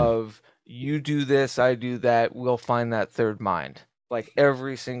of, you do this, I do that, we'll find that third mind. Like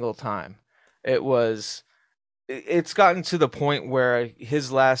every single time. It's gotten to the point where his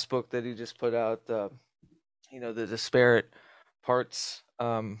last book that he just put out, the Disparate Parts,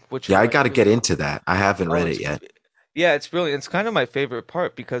 which I got to get into that. I haven't read it yet. Yeah, it's brilliant. It's kind of my favorite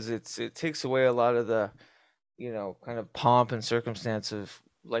part because it takes away a lot of the, kind of pomp and circumstance of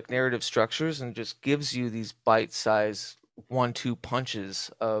like narrative structures, and just gives you these bite-sized 1-2 punches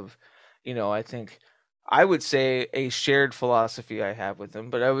of, I think I would say a shared philosophy I have with him,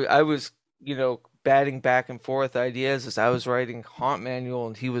 but I was, batting back and forth ideas as I was writing Haunt Manual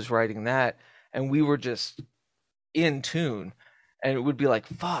and he was writing that, and we were just in tune, and it would be like,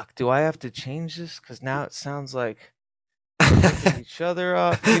 fuck, do I have to change this? Because now it sounds like each other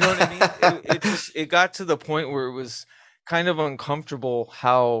up. You know what I mean? It got to the point where it was kind of uncomfortable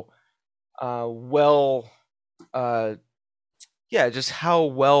how just how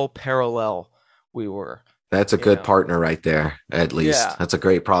well parallel we were. That's a good partner right there, at least. Yeah. That's a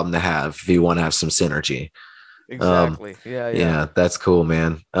great problem to have if you want to have some synergy. Exactly. Yeah, that's cool,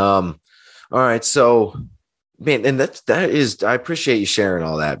 man. All right. So, man, and that is, I appreciate you sharing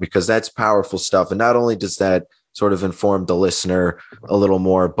all that, because that's powerful stuff. And not only does that sort of inform the listener a little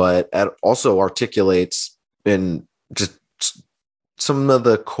more, but it also articulates in just some of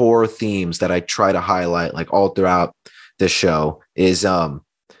the core themes that I try to highlight, like all throughout this show, is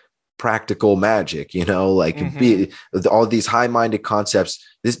practical magic, like all these high-minded concepts.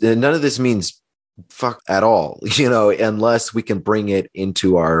 None of this means fuck at all, unless we can bring it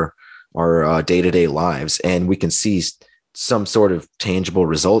into our day-to-day lives and we can see some sort of tangible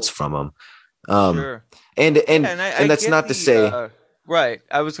results from them. Sure. And I that's get not to the say, right.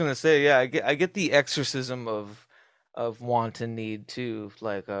 I was gonna say, yeah, I get the exorcism of want and need too,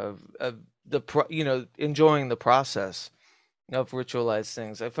 like of enjoying the process of ritualized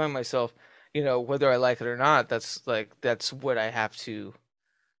things. I find myself, whether I like it or not, that's what I have to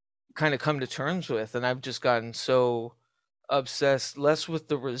kind of come to terms with, and I've just gotten so obsessed less with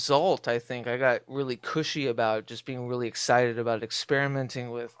the result. I think I got really cushy about just being really excited about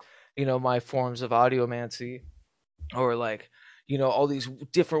experimenting with, my forms of audiomancy, or like, all these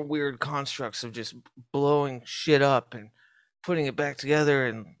different weird constructs of just blowing shit up and putting it back together,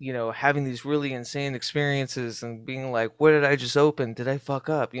 and having these really insane experiences and being like, what did I just open? Did I fuck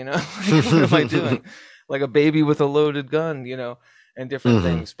up? Like, what am I doing? Like a baby with a loaded gun, and different Mhm.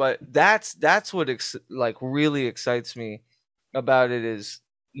 things. But that's what like really excites me about it, is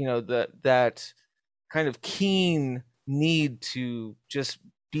that kind of keen need to just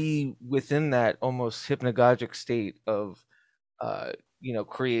be within that almost hypnagogic state of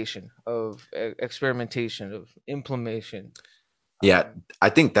creation, of experimentation, of implementation. Yeah, I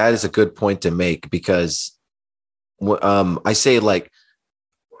think that is Yeah. a good point to make because I say, like,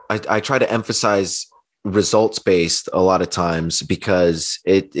 I try to emphasize results based a lot of times because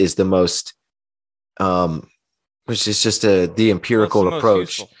it is the most which is just the Well, it's the empirical most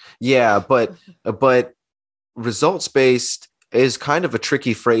approach. useful. Yeah, but results based is kind of a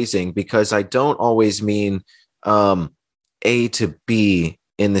tricky phrasing because I don't always mean um, A to B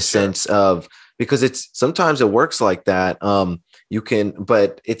in the Sure. sense of, because it's sometimes it works like that. You can,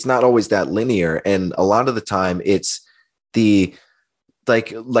 but it's not always that linear, and a lot of the time it's the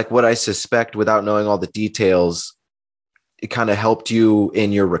like what I suspect without knowing all the details. It kind of helped you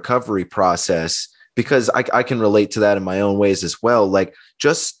in your recovery process because I can relate to that in my own ways as well. Like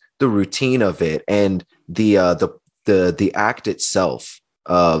just the routine of it and the act itself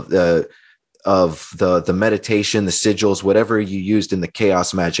of the meditation, the sigils, whatever you used in the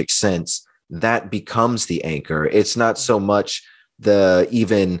chaos magic sense, that becomes the anchor. It's not so much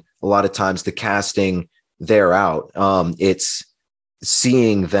even a lot of times the casting there out. It's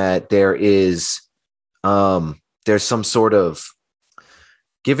seeing that there's some sort of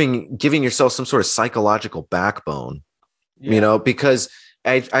giving yourself some sort of psychological backbone, Yeah. because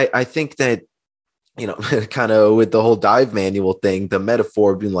I think that, kind of with the whole dive manual thing, the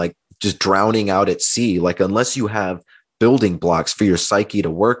metaphor being like just drowning out at sea, like unless you have building blocks for your psyche to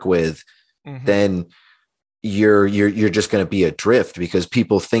work with, Hmm. then you're just going to be adrift because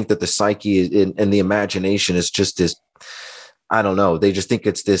people think that the psyche and the imagination is just this, I don't know, they just think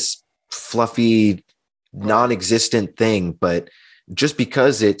it's this fluffy Right. non-existent thing, but just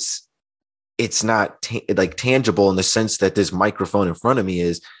because it's not like tangible in the sense that this microphone in front of me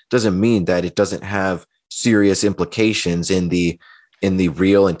is, doesn't mean that it doesn't have serious implications in the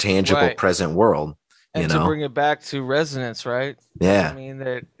real and tangible Right. present world, And to bring it back to resonance, right? Doesn't yeah, mean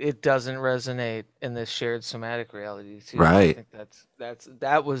that it doesn't resonate in this shared somatic reality too. I right. think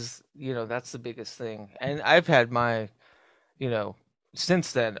that was, that's the biggest thing. And I've had my, you know,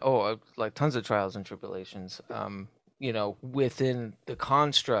 since then, like tons of trials and tribulations, within the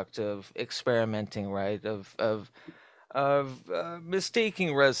construct of experimenting, right? Of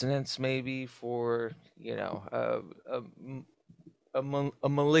mistaking resonance maybe for, a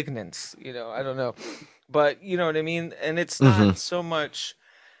malignance, I don't know. But you know what I mean? And it's Hmm. not so much,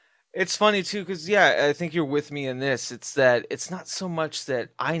 it's funny too, because yeah, I think you're with me in this. It's that it's not so much that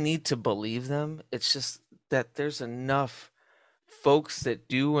I need to believe them, it's just that there's enough folks that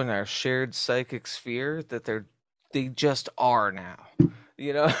do in our shared psychic sphere that they just are now.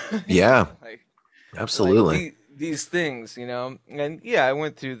 You know? Yeah, like like absolutely. these things, And yeah, I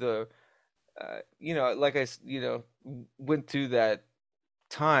went through the like went through that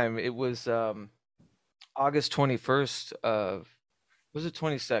time. It was August 21st of, was it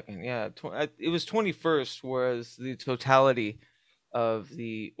 22nd? Yeah, it was 21st was the totality of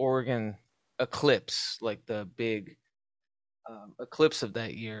the Oregon eclipse, like the big eclipse of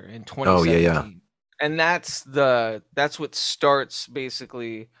that year in Oh yeah, yeah. 2017. And that's what starts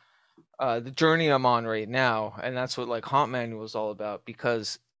basically the journey I'm on right now, and that's what like Haunt Manual is all about,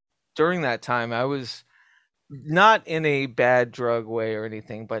 because during that time I was not in a bad drug way or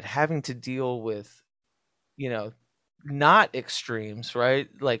anything, but having to deal with, you know, not extremes, right?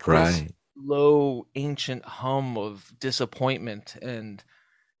 Like this Right. low ancient hum of disappointment and,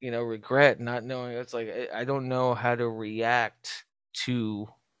 regret, not knowing, it's like I don't know how to react to,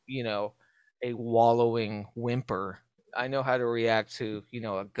 a wallowing whimper. I know how to react to,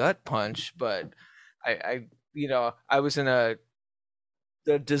 a gut punch, but I was in a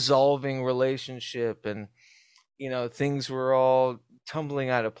dissolving relationship, and things were all tumbling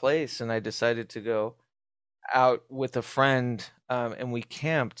out of place, and I decided to go out with a friend, and we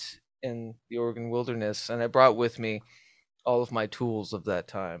camped in the Oregon wilderness, and I brought with me all of my tools of that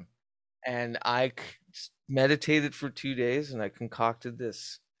time, and I meditated for 2 days, and I concocted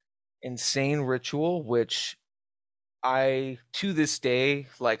this insane ritual, which I, to this day,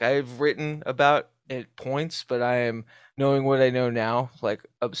 like, I've written about at points, but I am, knowing what I know now, like,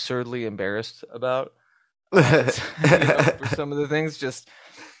 absurdly embarrassed about, for some of the things. Just,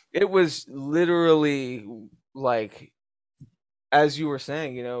 it was literally like, as you were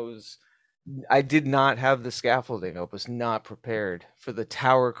saying, I did not have the scaffolding. I was not prepared for the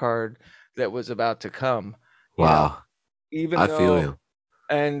tower card that was about to come. Wow. Even I though, feel you.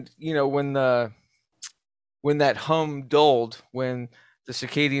 And when that hum dulled, when the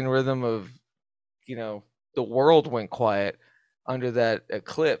circadian rhythm of the world went quiet under that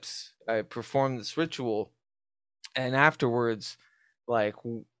eclipse, I performed this ritual, and afterwards, like,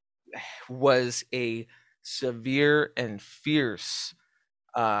 was a severe and fierce,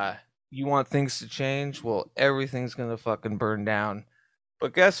 you want things to change? Well, everything's gonna fucking burn down.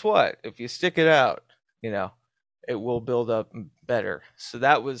 But guess what? If you stick it out, it will build up better. So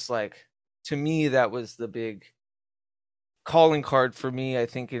that was, like, to me, that was the big calling card for me, I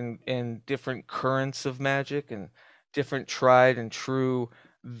think, in different currents of magic and different tried and true,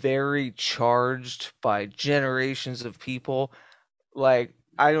 very charged by generations of people. Like,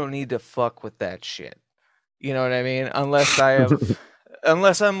 I don't need to fuck with that shit. You know what I mean? Unless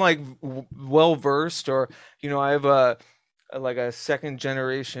I'm, like, well versed, or I have a second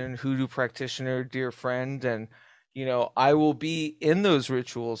generation hoodoo practitioner, dear friend, and I will be in those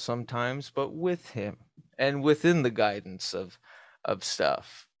rituals sometimes, but with him and within the guidance of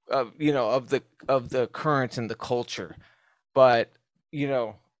stuff, of the current and the culture. But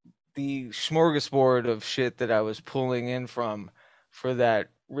the smorgasbord of shit that I was pulling in from for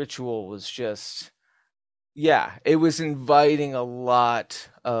that ritual was just, yeah, it was inviting a lot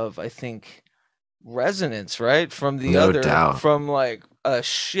of, I think, resonance, right, from the No other, doubt. from, like, a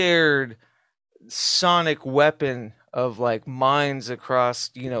shared sonic weapon of, like, minds across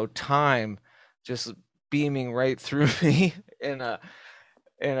time, just beaming right through me in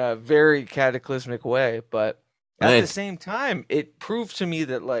a very cataclysmic way. But at the same time, it proved to me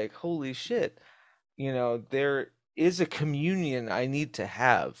that, like, holy shit, there is a communion I need to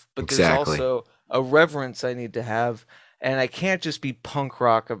have, but Exactly. there's also a reverence I need to have, and I can't just be punk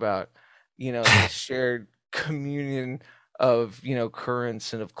rock about this shared communion of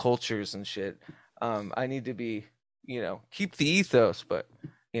currents and of cultures and shit. I need to be keep the ethos, but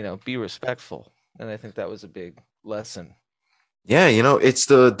be respectful, and I think that was a big lesson. Yeah, it's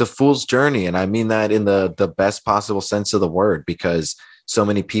the fool's journey, and I mean that in the best possible sense of the word, because so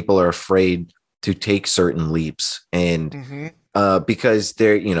many people are afraid to take certain leaps, and because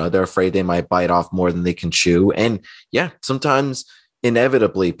they're afraid they might bite off more than they can chew. And yeah, sometimes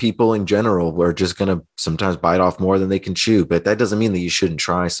inevitably people in general are just going to sometimes bite off more than they can chew, but that doesn't mean that you shouldn't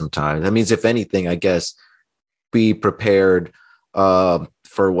try sometimes. That means, if anything, I guess, be prepared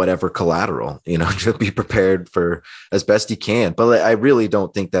for whatever collateral, just be prepared for as best you can. But I really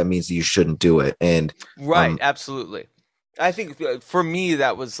don't think that means that you shouldn't do it. And right, absolutely. I think for me,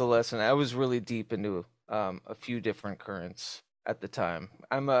 that was the lesson. I was really deep into a few different currents at the time.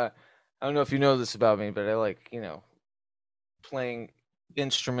 I don't know if you know this about me, but I like, playing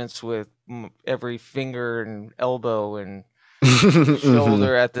instruments with every finger and elbow and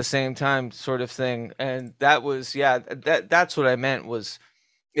shoulder at the same time, sort of thing. And that was, that's what I meant was,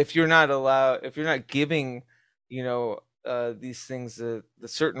 if you're not giving, these things the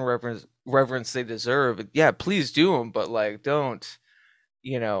certain reverence they deserve, yeah, please do them. But, like, don't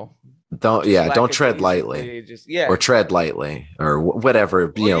don't tread lightly, or tread lightly, or whatever.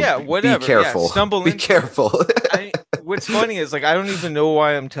 Whatever. Be careful. Be careful. What's funny is, like, I don't even know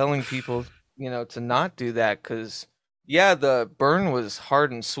why I'm telling people, to not do that, because the burn was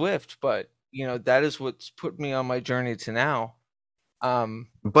hard and swift, but that is what's put me on my journey to now.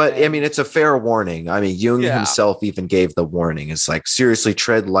 But I mean, it's a fair warning. I mean, Jung himself even gave the warning. It's like, seriously,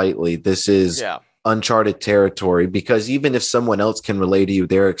 tread lightly. This is uncharted territory, because even if someone else can relay to you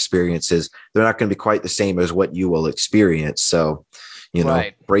their experiences, they're not going to be quite the same as what you will experience. So,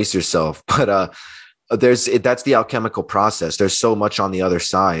 brace yourself. But that's the alchemical process. There's so much on the other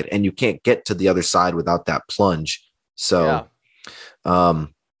side, and you can't get to the other side without that plunge. So,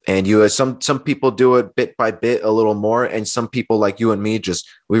 And some people do it bit by bit a little more, and some people like you and me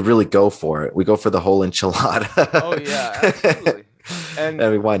we really go for it. We go for the whole enchilada. Oh yeah, absolutely. And I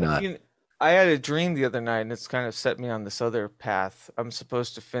mean, why not? I had a dream the other night, and it's kind of set me on this other path. I'm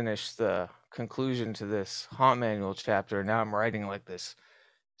supposed to finish the conclusion to this Haunt Manual chapter, and now I'm writing like this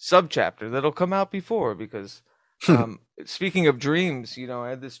subchapter that'll come out before because speaking of dreams, I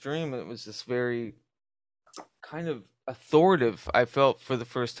had this dream and it was this very kind of authoritative. I felt for the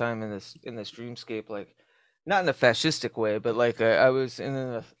first time in this dreamscape, like not in a fascistic way, but like I was in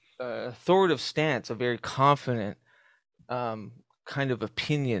an authoritative stance, a very confident kind of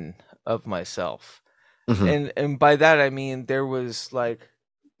opinion of myself. And by that I mean there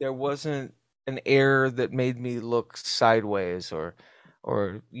wasn't an air that made me look sideways or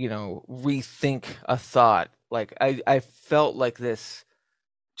rethink a thought. Like I felt like this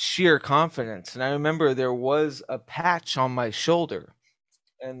sheer confidence. And I remember there was a patch on my shoulder,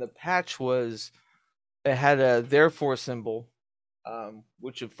 and the patch it had a therefore symbol,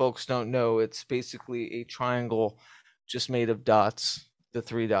 which if folks don't know, it's basically a triangle just made of dots, the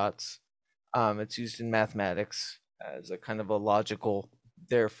 3 dots. It's used in mathematics as a kind of a logical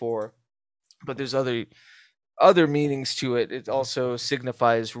therefore, but there's other meanings to it. It also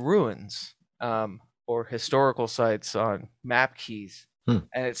signifies ruins, or historical sites on map keys.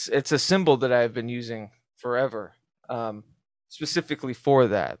 And it's a symbol that I've been using forever, specifically for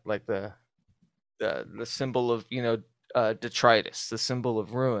that, like the symbol of detritus, the symbol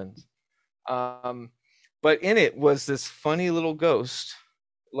of ruins. But in it was this funny little ghost,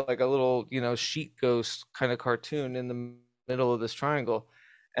 like a little sheet ghost kind of cartoon in the middle of this triangle,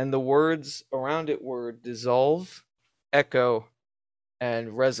 and the words around it were dissolve, echo, and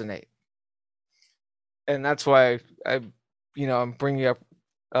resonate. And that's why I'm bringing up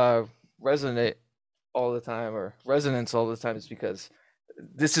resonate all the time, or resonance all the time, is because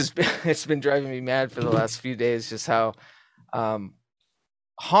it's been driving me mad for the last few days, just how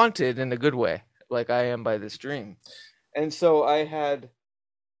haunted in a good way like I am by this dream. And so I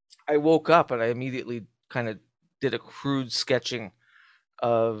woke up and I immediately kind of did a crude sketching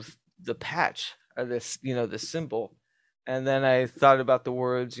of the patch of this this symbol, and then I thought about the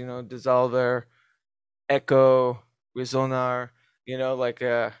words dissolver, echo, resonar, like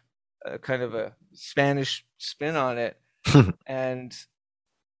a kind of a Spanish spin on it. And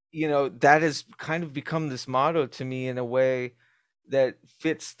that has kind of become this motto to me in a way that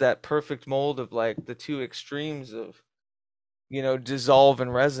fits that perfect mold of like the two extremes of dissolve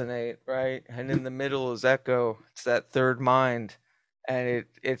and resonate, right? And in the middle is echo. It's that third mind, and it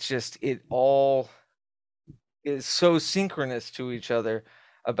all is so synchronous to each other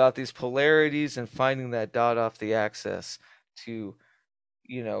about these polarities and finding that dot off the axis to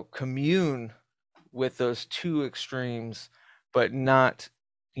commune with those two extremes, but not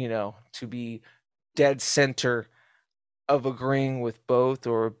to be dead center of agreeing with both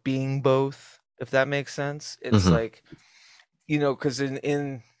or being both, if that makes sense. It's like because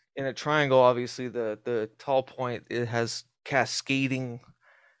in a triangle, obviously the tall point, it has cascading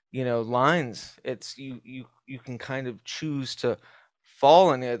lines. It's you can kind of choose to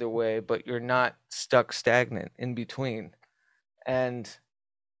fall in the other way, but you're not stuck stagnant in between. And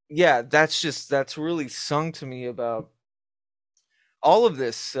yeah, that's really sung to me about all of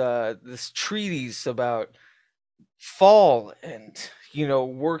this treatise about fall and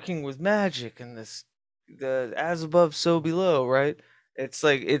working with magic and the as above so below, right? It's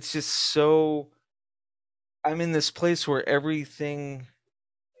like it's just so I'm in this place where everything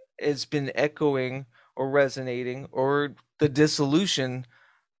has been echoing or resonating, or the dissolution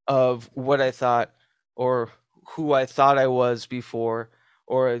of what I thought or who I thought I was before,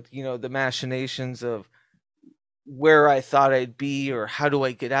 or the machinations of where I thought I'd be or how do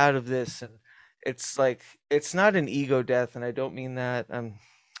I get out of this. And it's like it's not an ego death, and I don't mean that.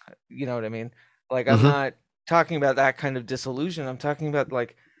 You know what I mean? Like I'm not talking about that kind of disillusion. I'm talking about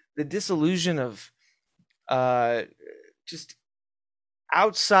like the disillusion of just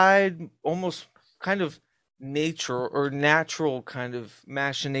outside, almost kind of nature or natural kind of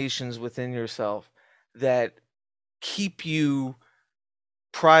machinations within yourself that keep you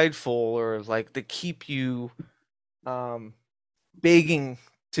prideful, or like that keep you begging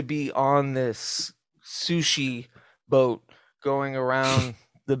to be on this sushi boat going around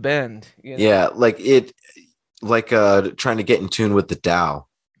the bend. Yeah, like trying to get in tune with the Tao.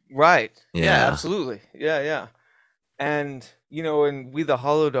 Right. Yeah. Absolutely. Yeah. And and we the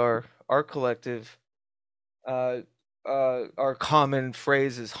Holodar, our collective, our common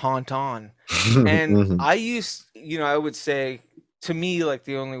phrase is haunt on. And I would say, to me, like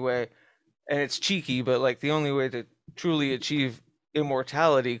the only way, and it's cheeky, but like the only way to truly achieve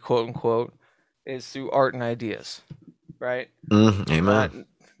immortality, quote unquote, is through art and ideas, right? Amen.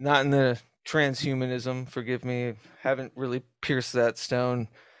 Not in the transhumanism. Forgive me, haven't really pierced that stone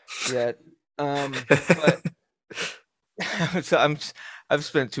yet. But so I've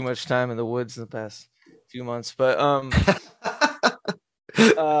spent too much time in the woods in the past few months. But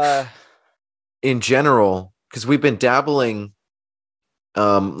in general, because we've been dabbling,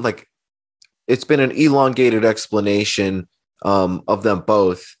 like it's been an elongated explanation of them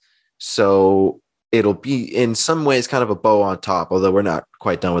both. So it'll be in some ways kind of a bow on top, although we're not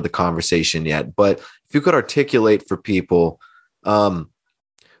quite done with the conversation yet. But if you could articulate for people,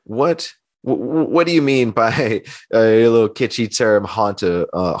 what do you mean by a little kitschy term,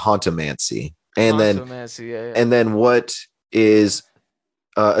 hauntomancy? And hauntomancy, and then what is,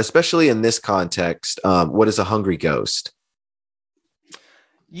 especially in this context, what is a hungry ghost?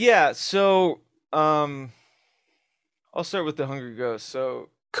 Yeah, so I'll start with the hungry ghost. So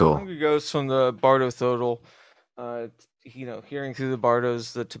cool. Hungry Ghost from the Bardo Thodol, hearing through the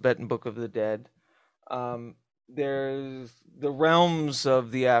Bardos, the Tibetan Book of the Dead. There's the realms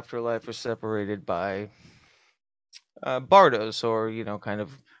of the afterlife are separated by Bardos, or kind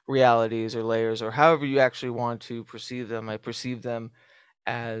of realities or layers, or however you actually want to perceive them. I perceive them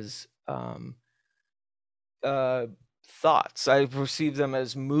as thoughts. I perceive them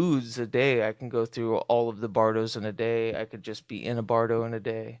as moods a day. I can go through all of the Bardos in a day. I could just be in a Bardo in a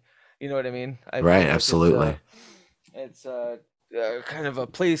day. You know what I mean? Right, absolutely. It's kind of a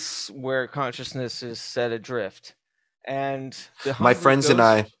place where consciousness is set adrift. And my friends and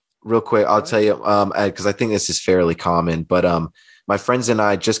I, real quick, I'll tell you, because I think this is fairly common, but my friends and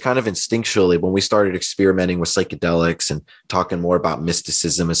I just kind of instinctually, when we started experimenting with psychedelics and talking more about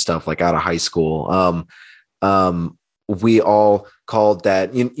mysticism and stuff like out of high school, we all called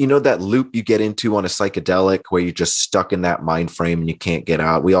that, you know, that loop you get into on a psychedelic where you're just stuck in that mind frame and you can't get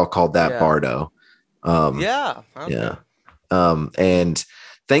out. We all called that Bardo. Okay. And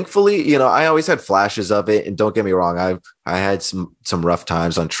thankfully, I always had flashes of it, and don't get me wrong, I had some rough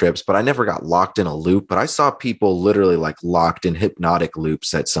times on trips, but I never got locked in a loop. But I saw people literally like locked in hypnotic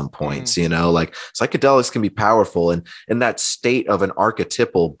loops at some points. Like psychedelics can be powerful, and that state of an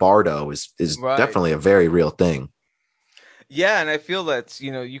archetypal Bardo is definitely a very real thing. Yeah, and I feel that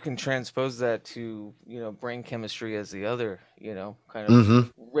you can transpose that to brain chemistry as the other, kind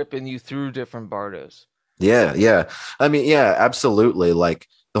of ripping you through different Bardos. Yeah. I mean, yeah, absolutely. Like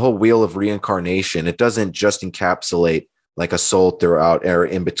the whole wheel of reincarnation, it doesn't just encapsulate like a soul throughout or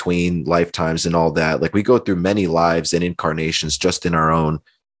in between lifetimes and all that. Like we go through many lives and incarnations just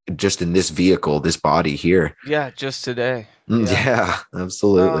in this vehicle, this body here. Yeah, just today. Yeah,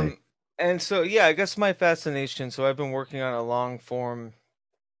 absolutely. And so, I guess my fascination. So I've been working on a long form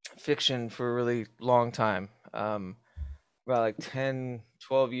fiction for a really long time, about like 10,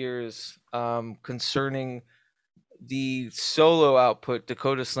 12 years, concerning the solo output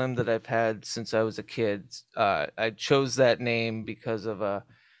Dakota Slim that I've had since I was a kid. I chose that name because of a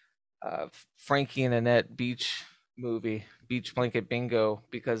Frankie and Annette beach movie, Beach Blanket Bingo,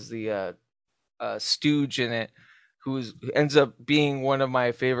 because the stooge in it, who ends up being one of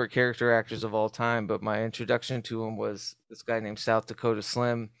my favorite character actors of all time. But my introduction to him was this guy named South Dakota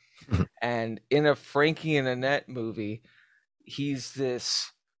Slim. And in a Frankie and Annette movie, he's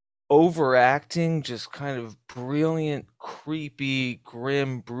this overacting, just kind of brilliant, creepy,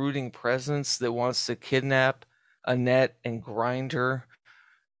 grim, brooding presence that wants to kidnap Annette and grind her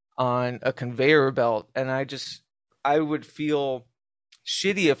on a conveyor belt. And I would feel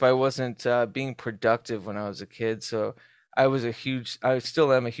shitty if I wasn't being productive when I was a kid. So I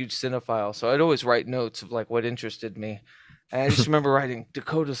still am a huge cinephile. So I'd always write notes of like what interested me. And I just remember writing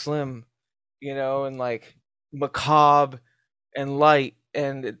Dakota Slim, and like macabre and light.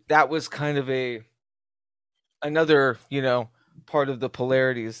 And that was kind of another, part of the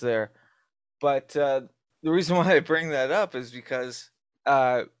polarities there. But the reason why I bring that up is because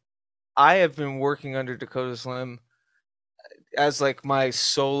I have been working under Dakota Slim as like my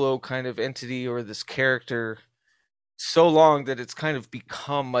solo kind of entity or this character so long that it's kind of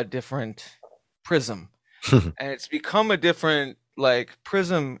become a different prism. And it's become a different like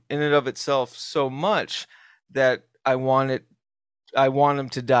prism in and of itself so much that I want him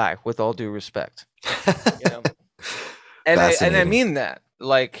to die, with all due respect. And I mean that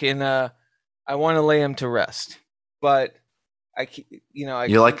like I want to lay him to rest, but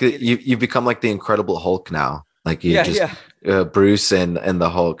you've become like the Incredible Hulk now. Like Bruce and the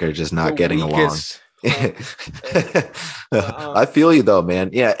Hulk are just not getting along. I feel you though, man.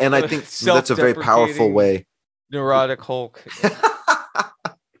 Yeah, and I think that's a very powerful way. Neurotic Hulk.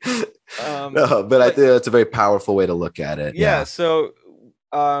 No, but I think that's a very powerful way to look at it. Yeah. So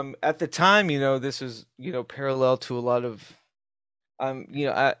at the time, this was, parallel to a lot of,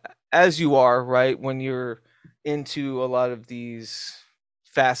 as you are, right, when you're into a lot of these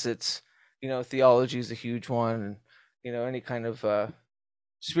facets, theology is a huge one, and any kind of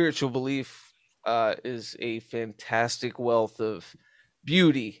spiritual belief is a fantastic wealth of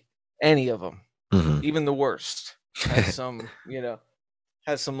beauty. Any of them, Mhm. even the worst, has some,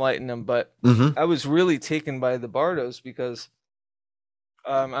 has some light in them. But Mhm. I was really taken by the Bardos because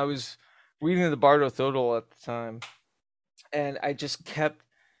I was reading the Bardo Thodol at the time, and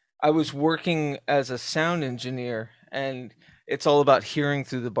I was working as a sound engineer, and it's all about hearing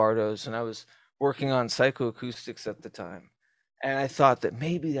through the Bardos, and I was working on psychoacoustics at the time, and I thought that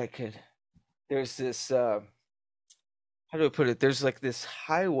maybe there's this, how do I put it? There's like this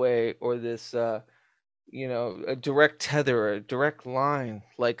highway, or this, a direct tether, a direct line,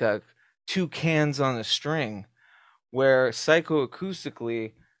 like two cans on a string, where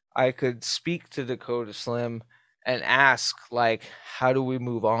psychoacoustically I could speak to Dakota Slim and ask, like, how do we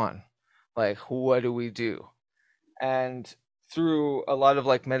move on? Like, what do we do? And through a lot of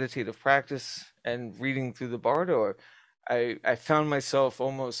like meditative practice and reading through the Bardo, I found myself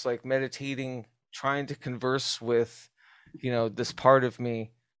almost like meditating, trying to converse with, this part of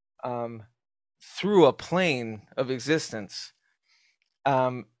me, um, through a plane of existence.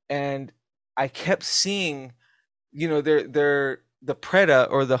 And I kept seeing, they're the Preda,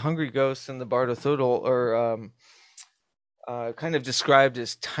 or the hungry ghosts, in the Bardo Thodol, are kind of described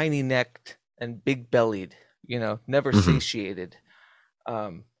as tiny necked and big bellied, never Mhm. satiated,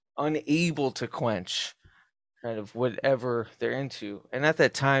 unable to quench kind of whatever they're into. And at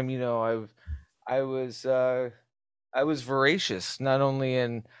that time, I was I was voracious, not only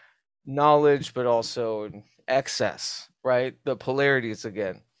in knowledge but also in excess, right? The polarities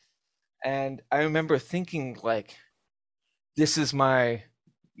again. And I remember thinking, like, this is my,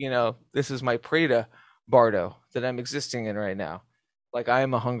 this is my Preda Bardo that I'm existing in right now. Like, I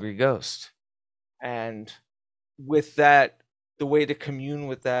am a hungry ghost. And with that, the way to commune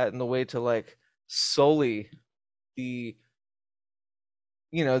with that, and the way to like sully the,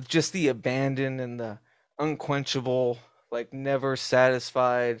 just the abandon and the unquenchable, like never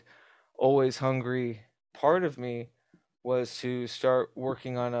satisfied, always hungry part of me, was to start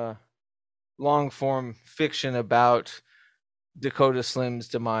working on a long form fiction about Dakota Slim's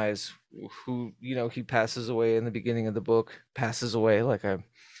demise, who, he passes away in the beginning of the book. Passes away, like, I'm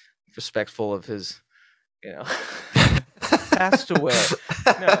respectful of his, passed away.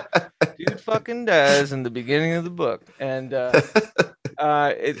 No, dude fucking dies in the beginning of the book. And and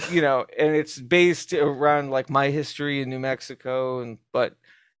it's based around like my history in New Mexico, but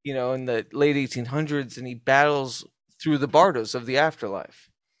in the late 1800s, and he battles through the Bardos of the afterlife.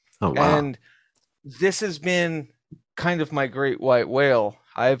 Oh wow. And this has been kind of my great white whale.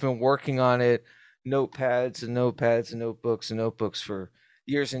 I've been working on it, notepads and notepads and notebooks for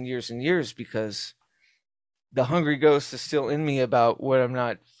years and years and years, because the hungry ghost is still in me about what I'm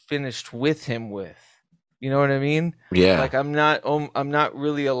not finished with him with. You know what I mean? Yeah. Like, I'm not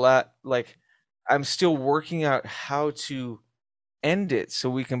really a lot, like, I'm still working out how to end it so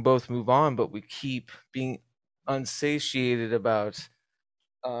we can both move on, but we keep being unsatiated about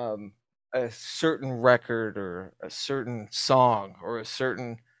um a certain record, or a certain song, or a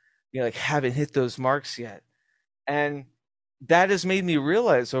certain, like, haven't hit those marks yet. And that has made me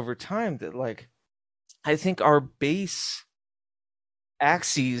realize over time that, like, I think our base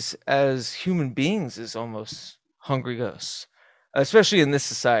axes as human beings is almost hungry ghosts, especially in this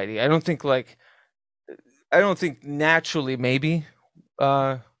society. I don't think naturally, maybe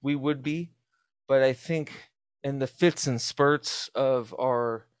we would be, but I think in the fits and spurts of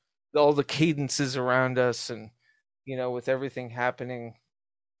all the cadences around us, and with everything happening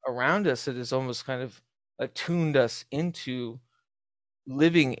around us, it has almost kind of attuned us into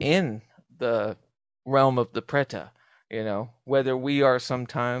living in the realm of the Preta, whether we are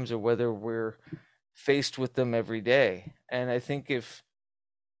sometimes, or whether we're faced with them every day. And I think if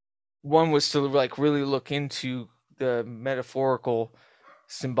one was to like really look into the metaphorical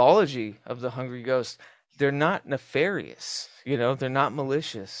symbology of the hungry ghost, they're not nefarious, they're not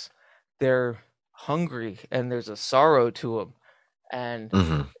malicious. They're hungry, and there's a sorrow to them, and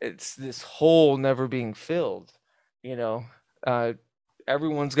Mhm. it's this hole never being filled. You know, uh,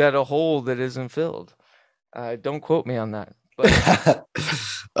 everyone's got a hole that isn't filled. Don't quote me on that, but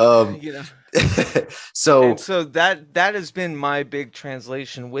um, you know. so And so that has been my big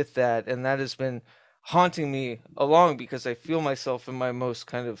translation with that, and that has been haunting me along, because I feel myself in my most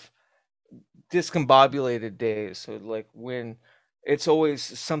kind of discombobulated days. So like when it's always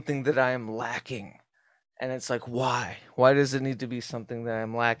something that I am lacking. And it's like, why? Why does it need to be something that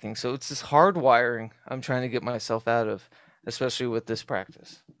I'm lacking? So it's this hard wiring I'm trying to get myself out of, especially with this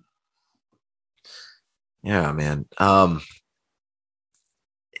practice. Yeah, man.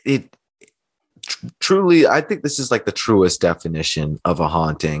 It truly, I think this is like the truest definition of a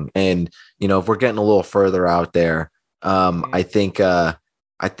haunting. And, you know, if we're getting a little further out there, I think that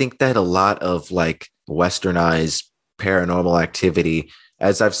a lot of like westernized paranormal activity,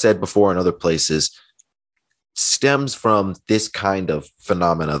 as I've said before in other places, stems from this kind of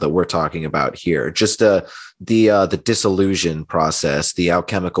phenomena that we're talking about here. Just the disillusion process, the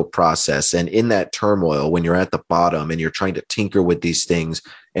alchemical process. And in that turmoil, when you're at the bottom and you're trying to tinker with these things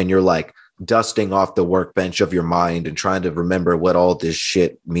and you're like dusting off the workbench of your mind and trying to remember what all this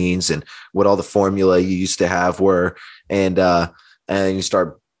shit means and what all the formula you used to have were, and you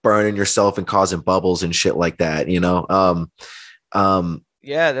start burning yourself and causing bubbles and shit like that, you know.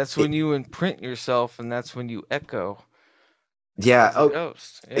 Yeah, that's when you imprint yourself, and that's when you echo. Yeah. As a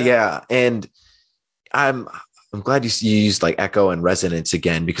ghost. Yeah. And I'm glad you used like echo and resonance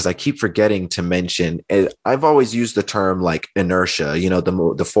again, because I keep forgetting to mention it. I've always used the term like inertia, you know,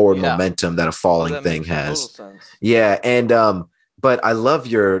 the forward momentum that a falling thing has. Yeah. And but I love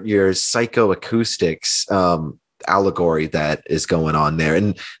your psychoacoustics allegory that is going on there.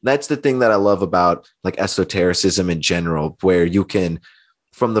 And that's the thing that I love about like esotericism in general, where you can,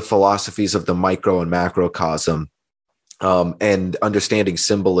 from the philosophies of the micro and macrocosm, and understanding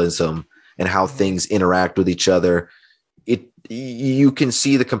symbolism and how things interact with each other, you can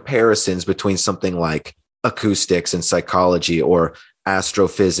see the comparisons between something like acoustics and psychology, or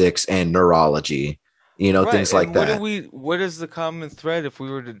astrophysics and neurology, you know, things like that. What is the common thread if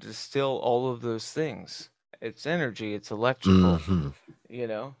we were to distill all of those things? It's energy, it's electrical, you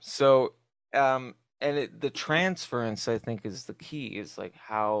know? So, and the transference, I think, is the key, is like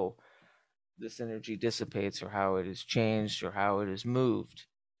how this energy dissipates, or how it is changed, or how it is moved.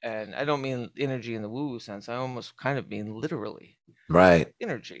 And I don't mean energy in the woo-woo sense. I almost kind of mean literally. Right.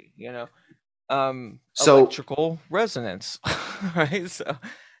 Energy, you know? Electrical resonance, right? So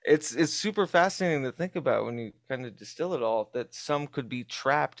it's super fascinating to think about when you kind of distill it all, that some could be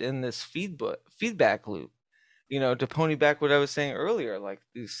trapped in this feedback loop. You know, to pony back what I was saying earlier, like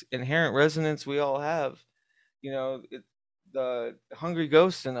this inherent resonance we all have, you know, the hungry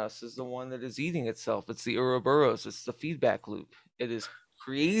ghost in us is the one that is eating itself. It's the Ouroboros. It's the feedback loop. It is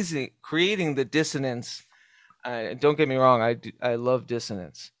creating the dissonance. Don't get me wrong. I love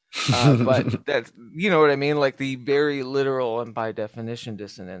dissonance, but that's, you know what I mean? Like the very literal and by definition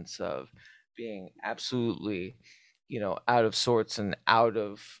dissonance of being absolutely, you know, out of sorts and out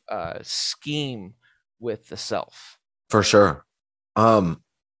of scheme with the self. For sure.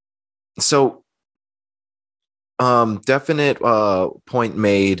 So definite point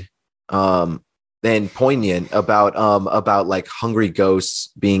made, and poignant about like hungry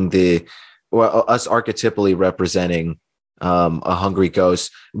ghosts being us archetypally representing a hungry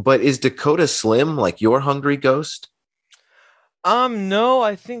ghost. But is Dakota Slim like your hungry ghost? No,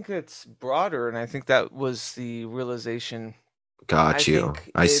 I think it's broader, and I think that was the realization. Got you.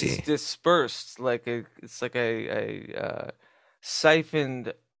 I see. It's dispersed, like it's like I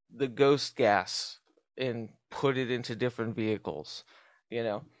siphoned the ghost gas and put it into different vehicles, you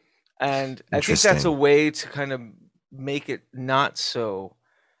know. And I think that's a way to kind of make it not so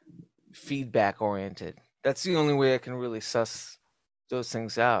feedback oriented. That's the only way I can really suss those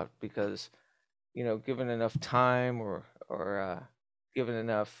things out, because, you know, given enough time, or given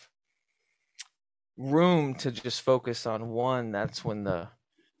enough room to just focus on one, that's when the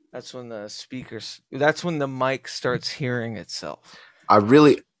mic starts hearing itself. I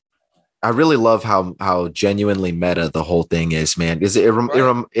really love how genuinely meta the whole thing is, man. Is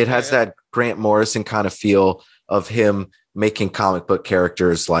it has that Grant Morrison kind of feel of him making comic book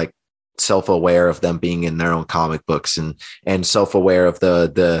characters like self-aware of them being in their own comic books, and self-aware of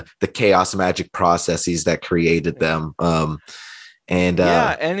the chaos magic processes that created them. And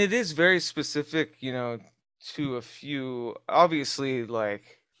it is very specific, you know, to a few, obviously,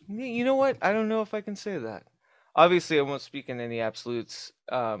 like, you know what? I don't know if I can say that. Obviously, I won't speak in any absolutes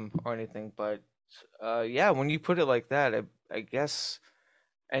or anything, but when you put it like that, I guess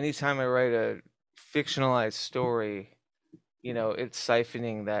anytime I write a fictionalized story, you know, it's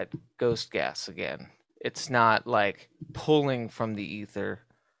siphoning that ghost gas again. It's not like pulling from the ether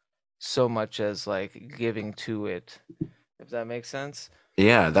so much as like giving to it, if that makes sense.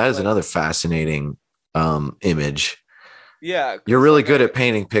 Yeah, that is another fascinating image. Yeah, you're really good at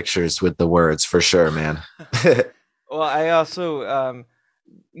painting pictures with the words, for sure, man. Well, I also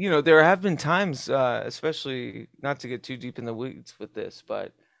there have been times, especially not to get too deep in the weeds with this,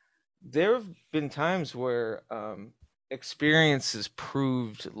 but there have been times where experience is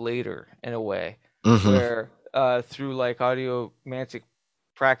proved later in a way, Hmm. where through like audiomantic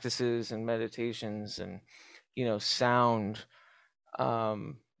practices and meditations and sound,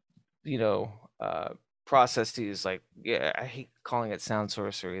 um, you know, uh, processes, like, yeah, I hate calling it sound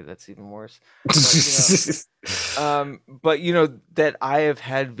sorcery. That's even worse. But that I have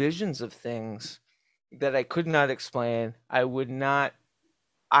had visions of things that I could not explain. I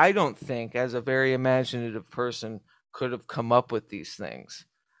don't think, as a very imaginative person, could have come up with these things.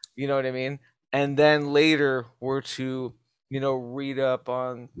 You know what I mean? And then later were to, read up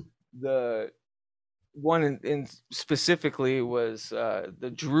on the one in specifically was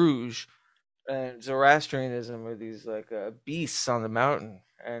the Druge and Zoroastrianism, are these like beasts on the mountain.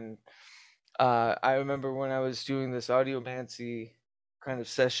 And I remember when I was doing this audiomancy kind of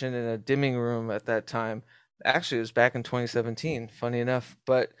session in a dimming room at that time. Actually, it was back in 2017, funny enough,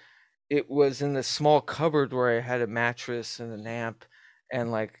 but it was in this small cupboard where I had a mattress and an amp and,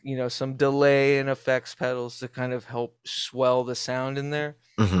 like, some delay and effects pedals to kind of help swell the sound in there.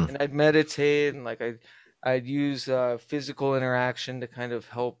 Hmm. And I'd meditate, and like I'd use physical interaction to kind of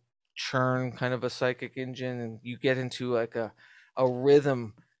help churn kind of a psychic engine, and you get into like a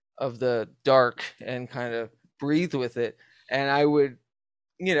rhythm of the dark and kind of breathe with it. And I would,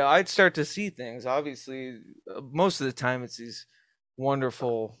 I'd start to see things. Obviously, most of the time it's these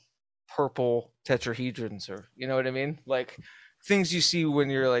wonderful purple tetrahedrons, or you know what I mean, like things you see when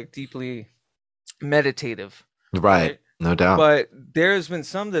you're like deeply meditative, Right. right? No doubt. But there's been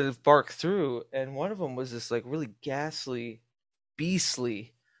some that have barked through, and one of them was this like really ghastly,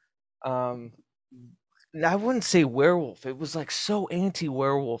 beastly, um I wouldn't say werewolf. It was like so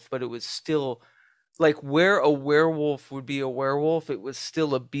anti-werewolf, but it was still like where a werewolf would be a werewolf. It was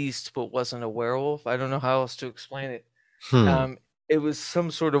still a beast, but wasn't a werewolf. I don't know how else to explain it. Hmm. Um, it was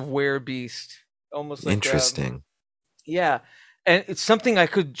some sort of werebeast, almost like Interesting. yeah, and it's something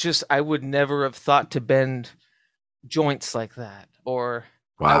I would never have thought to bend joints like that, or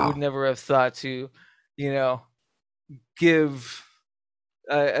I would Wow. never have thought to, you know, give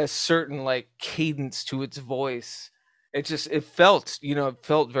a certain like cadence to its voice. It felt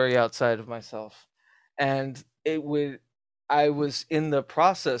very outside of myself, and I was in the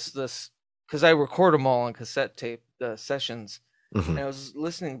process this because I record them all on cassette tape, the sessions, Hmm. and I was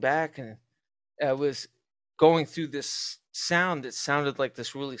listening back, and I was going through this sound that sounded like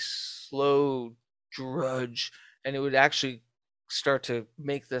this really slow drudge, and it would actually start to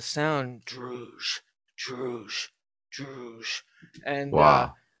make the sound drooge, drooge, drooge, and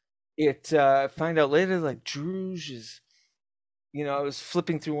Wow. I find out later like drooge is, I was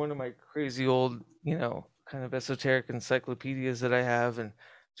flipping through one of my crazy old, kind of esoteric encyclopedias that I have, and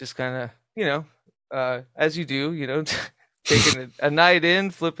just kind of, as you do, taking a night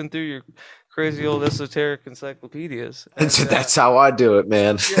in, flipping through your crazy old esoteric encyclopedias, and That's how I do it,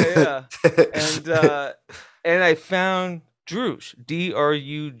 man. yeah, yeah, and I found Druj,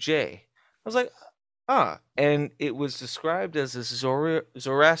 Druj. I was like, and it was described as a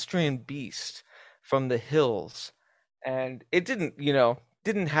Zoroastrian beast from the hills, and it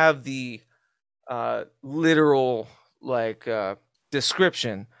didn't have the literal like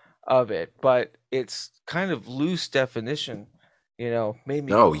description of it, but its kind of loose definition, made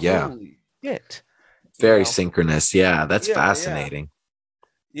me Oh go, yeah. holy shit, you Very know, synchronous. Yeah, that's yeah, yeah, fascinating.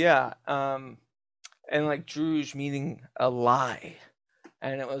 yeah. And like Druge meaning a lie,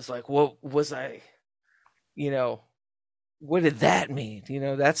 and it was like, what was I, you know, what did that mean?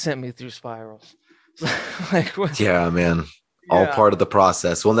 That sent me through spirals. Like, what? Yeah, man. All Yeah, part of the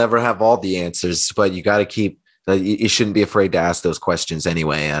process. We'll never have all the answers, but you got to keep. You shouldn't be afraid to ask those questions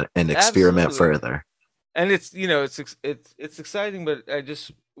anyway, and experiment absolutely. further. And it's exciting, but I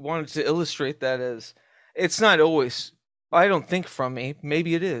just wanted to illustrate that as it's not always. I don't think from me.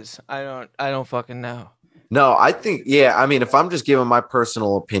 Maybe it is. I don't fucking know. No, I think, yeah. I mean, if I'm just giving my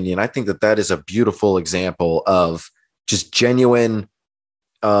personal opinion, I think that is a beautiful example of just genuine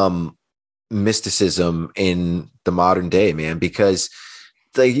um, mysticism in the modern day, man. Because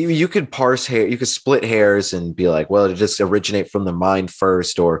like you could parse hair, you could split hairs and be like, well, it just originate from the mind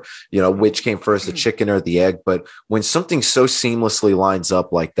first, or which came first, the chicken or the egg. But when something so seamlessly lines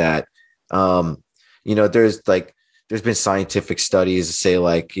up like that, um, there's been scientific studies that say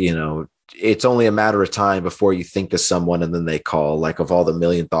like, it's only a matter of time before you think of someone and then they call, like, of all the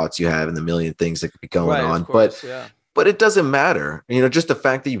million thoughts you have and the million things that could be going Right, of on. But course, yeah. it doesn't matter. Just the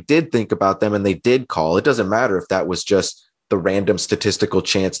fact that you did think about them and they did call, it doesn't matter if that was just the random statistical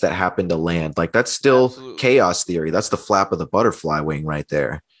chance that happened to land. Like that's still Absolutely. chaos theory. That's the flap of the butterfly wing right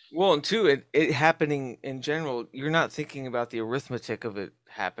there. Well, and two, it happening in general, you're not thinking about the arithmetic of it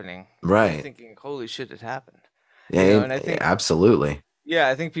happening. You're Right. thinking, holy shit, it happened. Yeah, And I think, absolutely. yeah,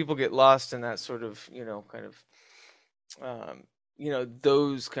 I think people get lost in that sort of, kind of,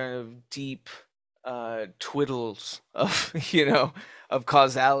 those kind of deep twiddles of, of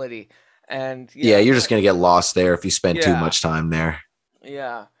causality. And Yeah, yeah, you're just gonna get lost there if you spend too yeah, much time there.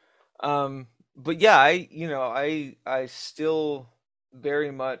 yeah. But yeah, I still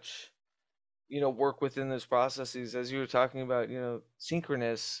very much, work within those processes as you were talking about,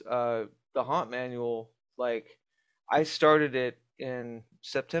 synchronous, the haunt manual, like I started it in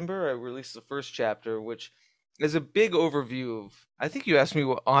September. I released the first chapter, which is a big overview of, I think you asked me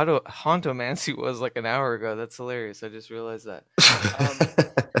what hauntomancy was like an hour ago. That's hilarious. I just realized that. Um,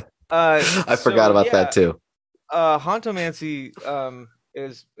 I so forgot about that yeah, too. hauntomancy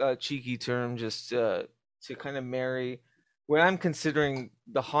is a cheeky term just to kind of marry when I'm considering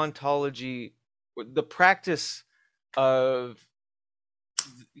the hauntology, the practice of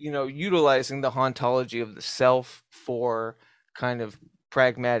utilizing the hauntology of the self for kind of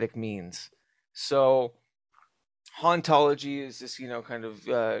pragmatic means. So hauntology is this kind of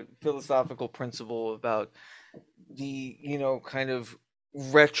philosophical principle about the kind of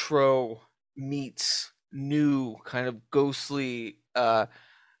retro meets new kind of ghostly uh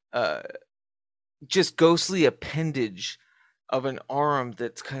just ghostly appendage of an arm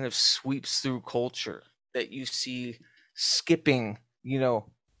that kind of sweeps through culture that you see skipping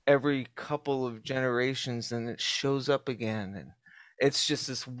every couple of generations, and it shows up again, and it's just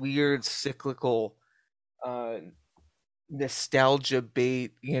this weird cyclical uh nostalgia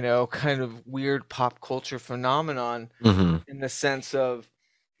bait, kind of weird pop culture phenomenon, Hmm. in the sense of,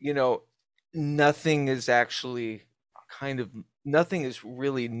 you know, nothing is actually kind of nothing is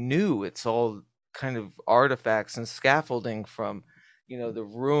really new. It's all kind of artifacts and scaffolding from, the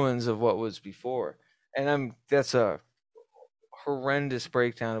ruins of what was before. And that's a horrendous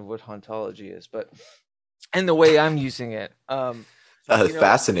breakdown of what hauntology is, but and the way I'm using it. You know,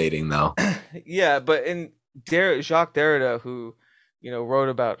 Fascinating though. yeah, but in Jacques Derrida, who wrote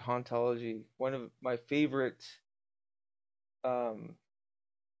about hauntology, um,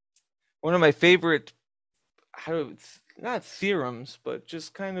 one of my favorite, not theorems, but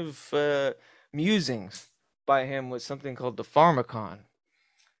just kind of musings by him was something called the Pharmacon,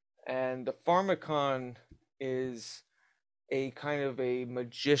 and the Pharmacon is a kind of a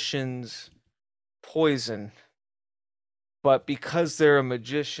magician's poison, but because they're a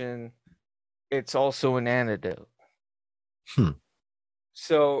magician, it's also an antidote. Hmm.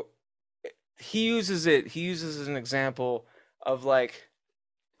 So he uses as an example of like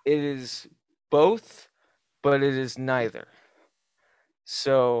it is both, but it is neither.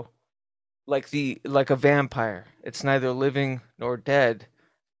 So like a vampire, it's neither living nor dead,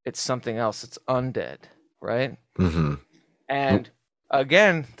 it's something else, it's undead, right? Hmm. And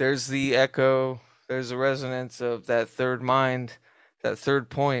again, there's the echo, there's the resonance of that third mind, that third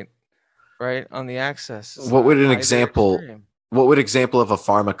point, right on the axis. It's What not would an either example? extreme. What would example of a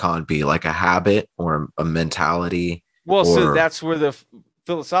pharmacon be? Like a habit or a mentality? Well, so Or that's where the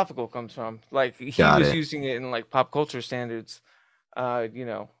philosophical comes from. Like he got was it. using it in like pop culture standards, uh, you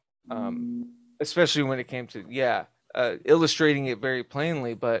know, especially when it came to illustrating it very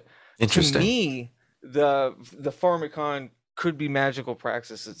plainly. But to Interesting. me, the pharmacon could be magical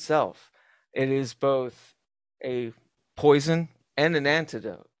praxis itself. It is both a poison and an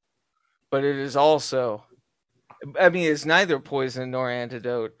antidote, but it is also, I mean, it's neither poison nor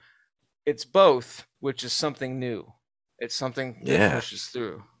antidote. It's both, which is something new. It's something that Yeah. pushes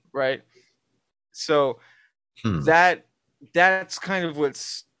through, right? So Hmm. that that's kind of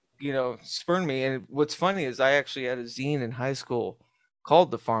what's spurned me. And what's funny is I actually had a zine in high school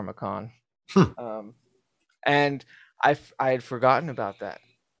called the Pharmacon, Hmm. and I had forgotten about that.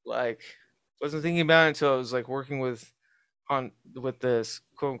 Like, wasn't thinking about it until I was like working with this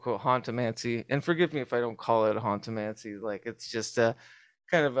quote unquote hauntomancy. And forgive me if I don't call it a hauntomancy. Like, it's just a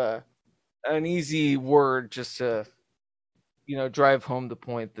kind of an easy word just to drive home the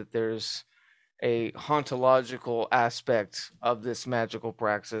point that there's a hauntological aspect of this magical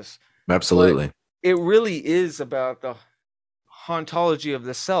praxis, but Absolutely. it really is about the hauntology of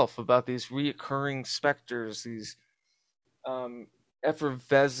the self, about these reoccurring specters, these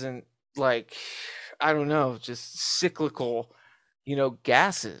effervescent, like, I don't know, just cyclical,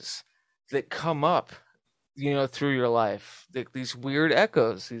 gases that come up, through your life, these weird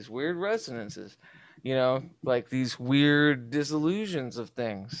echoes, these weird resonances, like these weird disillusions of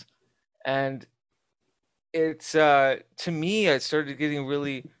things. And it's to me, I started getting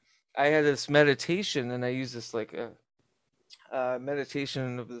really. I had this meditation, and I use this like a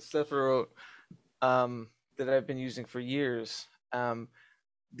meditation of the stuff I wrote that I've been using for years.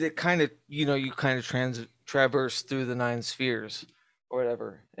 That kind of, you kind of traverse through the nine spheres or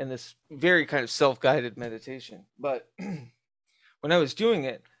whatever, and this very kind of self-guided meditation. But when I was doing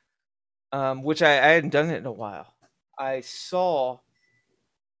it, which I hadn't done it in a while, I saw,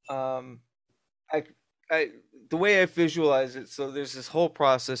 um, I, I, the way I visualize it. So there's this whole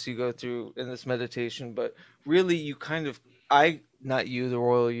process you go through in this meditation, but really you kind of, not you, the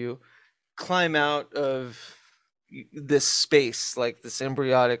royal you, climb out of this space, like this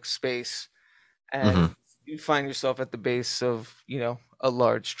embryonic space, and Hmm. you find yourself at the base of, a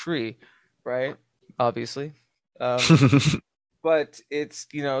large tree, right? Obviously. Um, but it's,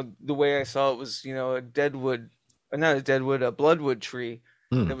 the way I saw it was, a deadwood, not a deadwood, a bloodwood tree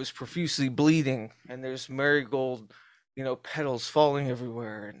Hmm. that was profusely bleeding, and there's marigold, petals falling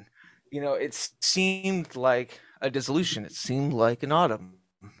everywhere. And, it seemed like a dissolution. It seemed like an autumn,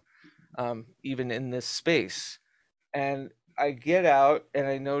 even in this space. And I get out and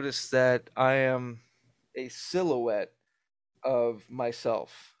I notice that I am a silhouette of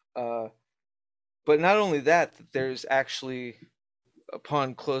myself. But not only that, that there's actually,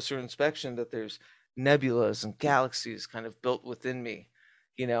 upon closer inspection, that there's nebulas and galaxies kind of built within me.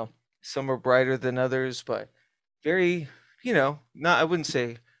 You know, some are brighter than others, but very, not, I wouldn't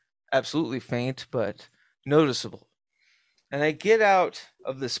say absolutely faint, but noticeable. And I get out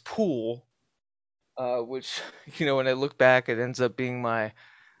of this pool, which, when I look back, it ends up being my,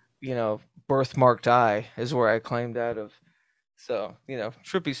 birthmarked eye is where I climbed out of. So,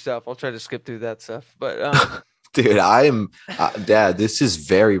 trippy stuff. I'll try to skip through that stuff. But Dude, Dad, this is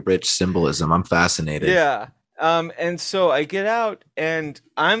very rich symbolism. I'm fascinated. yeah. And so I get out and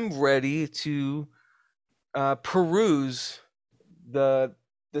I'm ready to peruse the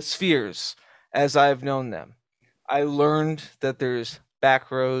the spheres as I've known them. I learned that there's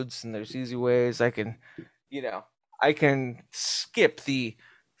back roads and there's easy ways. You know, I can skip the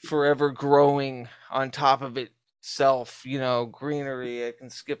forever growing on top of itself, greenery. I can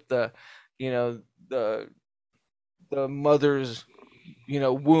skip you know, the the mother's,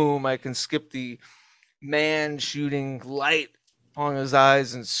 womb. I can skip the man shooting light on his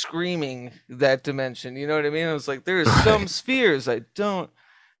eyes and screaming that dimension. You know what I mean? I was like, there are some Right. spheres I don't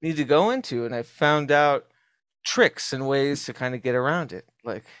need to go into, and I found out tricks and ways to kind of get around it,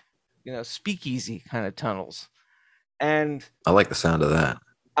 like, speakeasy kind of tunnels. And I like the sound of that.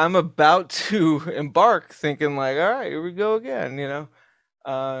 I'm about to embark, thinking like, all right, here we go again.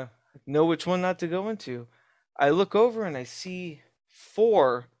 Uh, know which one not to go into. I look over and I see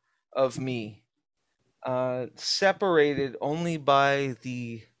four of me, separated only by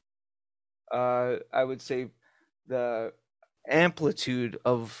the, I would say, the amplitude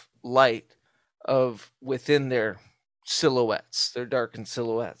of light of within their silhouettes, their darkened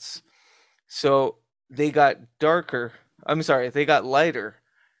silhouettes. So they got darker. I'm sorry, they got lighter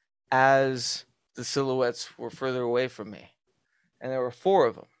as the silhouettes were further away from me, and there were four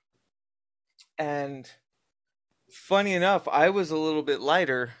of them. And funny enough, I was a little bit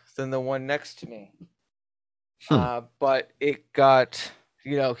lighter than the one next to me. Hmm. But it got,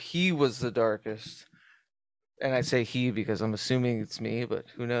 he was the darkest. And I say he because I'm assuming it's me, but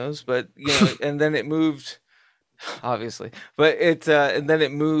who knows? But, and then it moved, obviously. But and then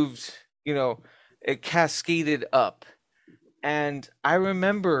it moved, it cascaded up. And I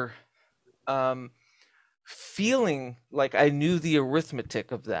remember um, feeling like I knew the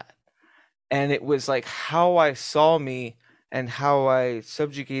arithmetic of that. And it was like how I saw me and how I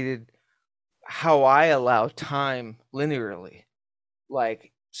subjugated, how I allow time linearly.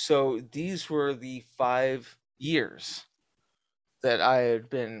 Like, so these were the 5 years that I had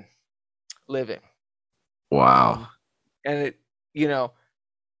been living. Wow. Um, and it, you know,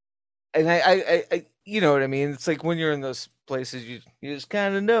 and I, you know what I mean? It's like when you're in those places, you just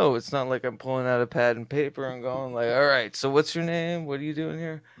kind of know. It's not like I'm pulling out a pad and paper and going like, all right, so what's your name? What are you doing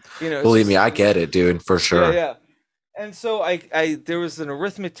here? It's Believe me, just, I get it, dude, for yeah, sure. yeah. And so there was an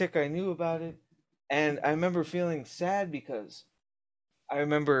arithmetic, I knew about it. And I remember feeling sad because I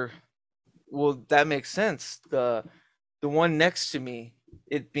remember, well, that makes sense. The one next to me,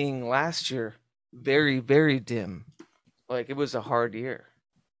 it being last year, very, very dim. Like it was a hard year.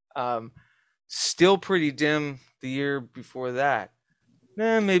 Um, Still pretty dim the year before that.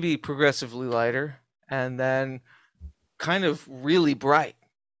 Maybe progressively lighter, and then kind of really bright,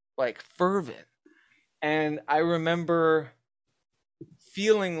 like fervent. And I remember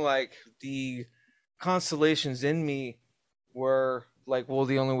feeling like the constellations in me were like, well,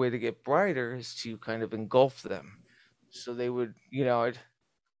 the only way to get brighter is to kind of engulf them. So they would,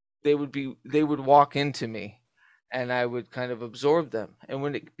 they would walk into me, and I would kind of absorb them. And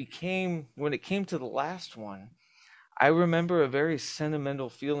when it came to the last one, I remember a very sentimental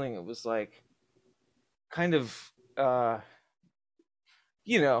feeling. It was like kind of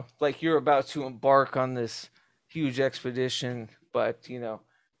like you're about to embark on this huge expedition, but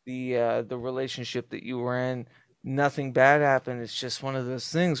the relationship that you were in, nothing bad happened. It's just one of those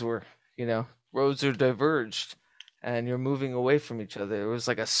things where roads are diverged, and you're moving away from each other. There was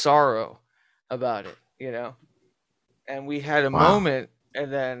like a sorrow about it. And we had a Wow. moment,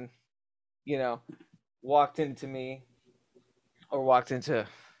 and then you know walked into me, or walked into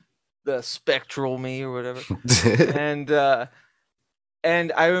the spectral me, or whatever.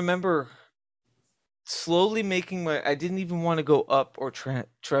 And I remember slowly making my, I didn't even want to go up or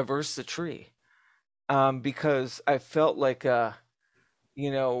traverse the tree, because I felt like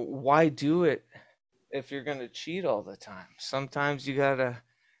why do it if you're gonna cheat all the time? Sometimes you gotta,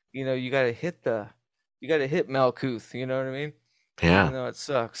 you gotta hit Malkuth, you know what I mean? Even Yeah. though it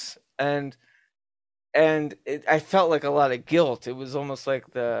sucks. I felt like a lot of guilt. It was almost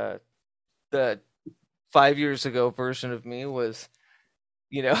like the 5 years ago version of me was,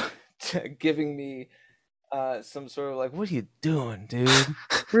 you know, giving me some sort of like, what are you doing, dude?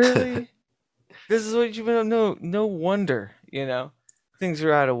 Really? This is what you've been. No wonder, things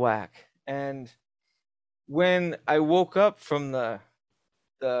are out of whack. And when I woke up from the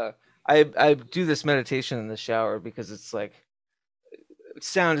I do this meditation in the shower, because it's like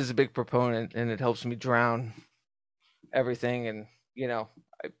sound is a big proponent, and it helps me drown everything. And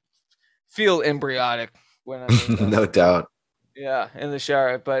I feel embryotic when I'm in the No doubt. in the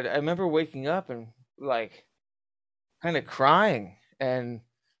shower. But I remember waking up and like kind of crying and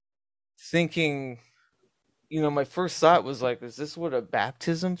thinking, my first thought was like, is this what a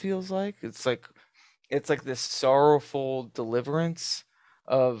baptism feels like? It's like this sorrowful deliverance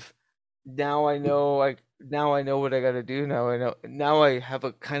of, now I know what I got to do. Now I have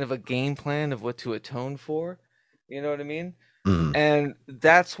a kind of a game plan of what to atone for. You know what I mean? Mhm. And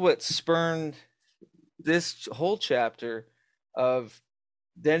that's what spurned this whole chapter of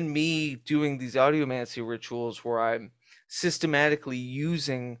then me doing these audiomancy rituals where I'm systematically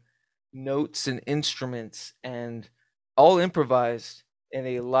using notes and instruments, and all improvised, in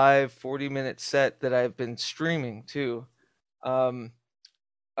a live 40-minute set that I've been streaming too. Um,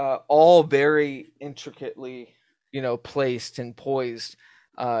 all very intricately, placed and poised.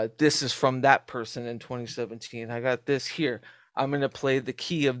 This is from that person in 2017. I got this here. I'm going to play the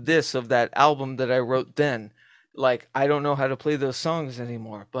key of this, of that album that I wrote then. Like, I don't know how to play those songs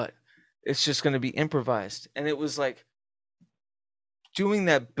anymore, but it's just going to be improvised. And it was like doing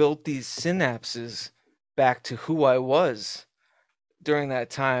that built these synapses back to who I was during that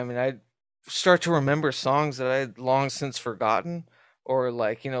time. And I start to remember songs that I had long since forgotten, or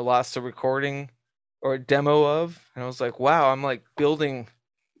like, lost a recording or a demo of. And I was like, wow, I'm like building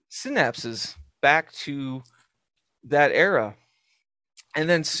synapses back to that era. And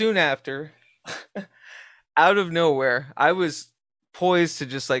then soon after, out of nowhere, I was poised to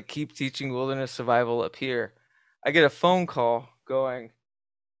just like keep teaching wilderness survival up here. I get a phone call going,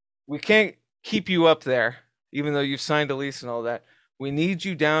 we can't keep you up there, even though you've signed a lease and all that. We need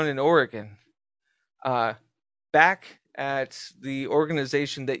you down in Oregon. Back at the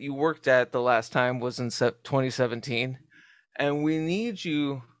organization that you worked at the last time was in 2017, and we need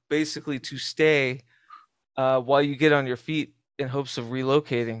you basically to stay while you get on your feet, in hopes of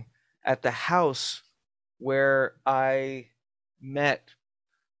relocating, at the house where I met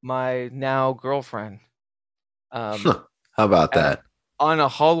my now girlfriend, um, Huh. How about at a that? on a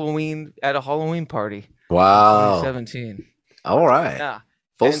Halloween party in Wow. 2017. All right. Yeah.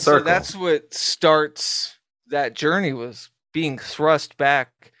 Full And so circle. that's what starts that journey, was being thrust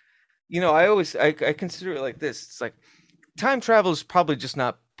back. I consider it like this. It's like time travel is probably just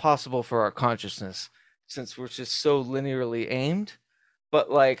not possible for our consciousness, since we're just so linearly aimed.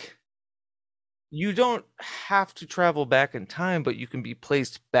 But like, you don't have to travel back in time, but you can be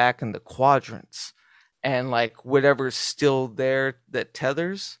placed back in the quadrants, and like whatever's still there that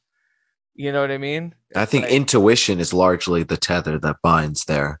tethers, you know what I mean? I It's think like, intuition is largely the tether that binds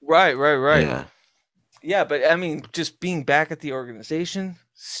there. right. Yeah. Yeah, but I mean, just being back at the organization,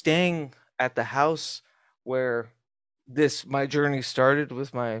 staying at the house where this my journey started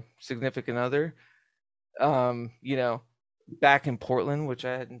with my significant other, um, you know, back in Portland, which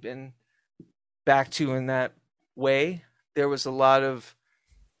I hadn't been back to in that way. There was a lot of,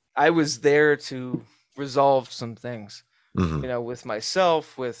 I was there to resolve some things, Hmm. with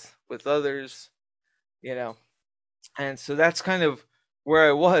myself, with others, you know. And so that's kind of where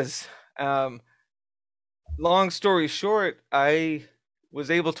I was. Um, Long story short, I was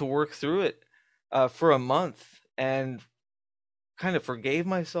able to work through it for a month and kind of forgave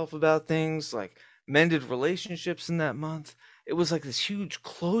myself about things, like mended relationships in that month. It was like this huge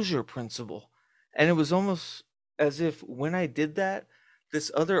closure principle. And it was almost as if when I did that,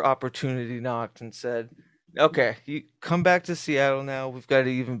 this other opportunity knocked and said, okay, you come back to Seattle now. We've got an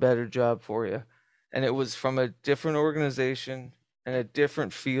even better job for you. And it was from a different organization and a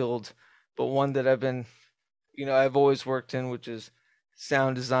different field, but one that I've always worked in, which is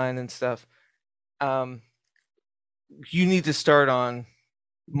sound design and stuff. Um, you need to start on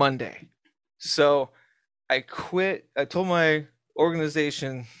Monday. So I quit. I told my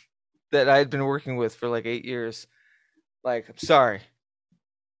organization that I had been working with for like 8 years, like, I'm sorry,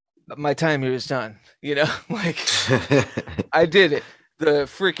 my time here is done. Like, I did it. The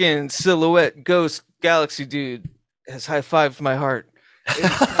freaking silhouette ghost galaxy dude has high fived my heart.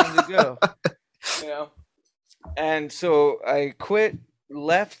 It's time to go. You know? And so I quit,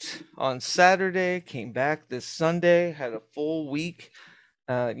 left on Saturday, came back this Sunday, had a full week,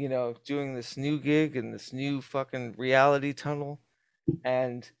 doing this new gig in this new fucking reality tunnel.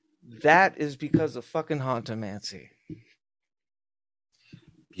 And that is because of fucking Hauntomancy.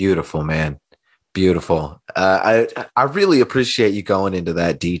 Beautiful, man. Beautiful. I really appreciate you going into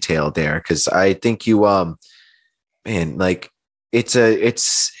that detail there, because I think you man, like it's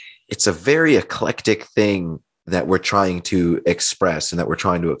a very eclectic thing that we're trying to express and that we're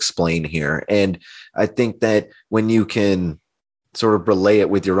trying to explain here. And I think that when you can sort of relay it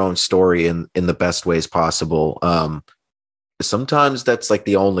with your own story in the best ways possible, sometimes that's like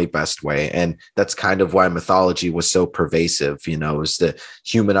the only best way. And that's kind of why mythology was so pervasive, is the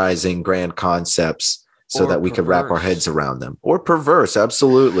humanizing grand concepts so Or that we could wrap our perverse. heads around them. Or perverse,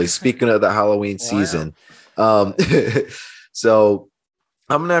 absolutely. Speaking of the Halloween season. Um, so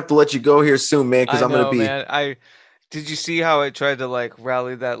I'm gonna have to let you go here soon, man, because I I'm gonna know, be man. Did you see how I tried to like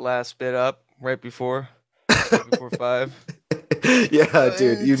rally that last bit up right before 5? yeah,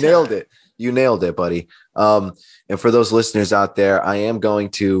 dude, you nailed it. You nailed it, buddy. And for those listeners out there, I am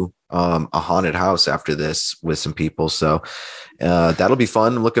going to a haunted house after this with some people, so that'll be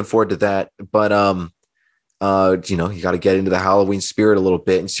fun. I'm looking forward to that. But you got to get into the Halloween spirit a little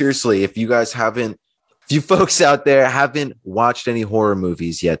bit. And seriously, if you folks out there haven't watched any horror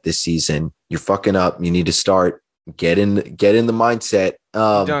movies yet this season, you're fucking up. You need to start get in the mindset.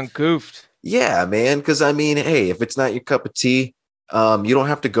 You done goofed. Yeah, man. Because I mean, hey, if it's not your cup of tea, you don't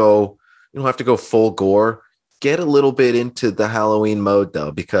have to go. You don't have to go full gore. Get a little bit into the Halloween mode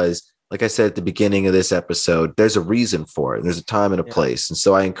though, because like I said at the beginning of this episode, there's a reason for it. There's a time and a place, and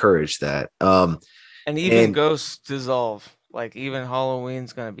so I encourage that. And even ghosts dissolve. Like, even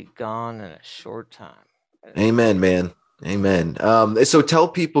Halloween's gonna be gone in a short time. Amen, man. Amen. So tell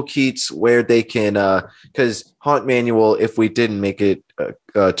people, Keats, where they can, because Haunt Manual, if we didn't make it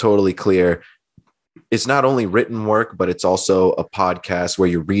totally clear, it's not only written work, but it's also a podcast where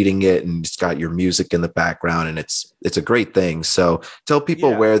you're reading it and it's got your music in the background, and it's a great thing. So tell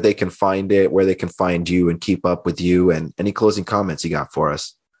people where they can find it, where they can find you and keep up with you, and any closing comments you got for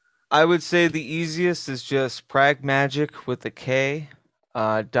us. I would say the easiest is just pragmagic with the K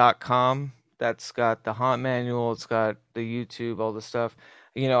 .com. That's got the haunt manual. It's got the YouTube, all the stuff.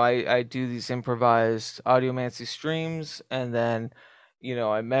 I do these improvised audiomancy streams, and then,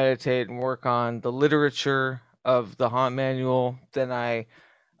 I meditate and work on the literature of the haunt manual. Then I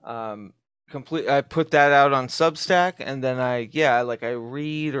I put that out on Substack, and then I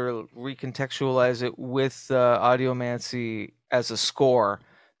read or recontextualize it with audiomancy as a score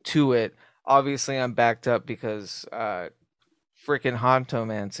to it. Obviously, I'm backed up because freaking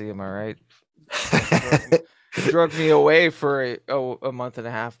Hauntomancy, am I right? Drug me away for a month and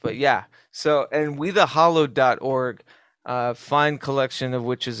a half. But yeah, so, and wethehollow.org, fine collection of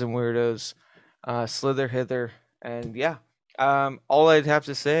witches and weirdos, slither hither. And yeah, all I'd have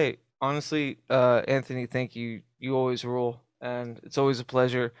to say, honestly, Anthony, thank you. You always rule, and it's always a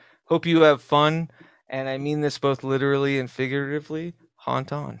pleasure. Hope you have fun, and I mean this both literally and figuratively.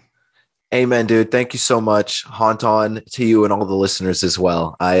 Haunt on. Amen, dude. Thank you so much. Haunt on to you and all the listeners as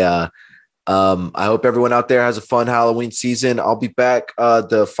well. I hope everyone out there has a fun Halloween season. I'll be back.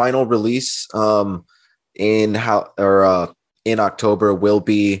 The final release in October will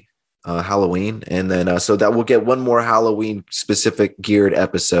be Halloween, and then so that we'll get one more Halloween specific geared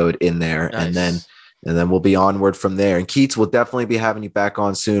episode in there, Nice. and then we'll be onward from there. And Keats, will definitely be having you back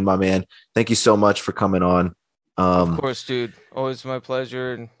on soon, my man. Thank you so much for coming on. Of course, dude. Always my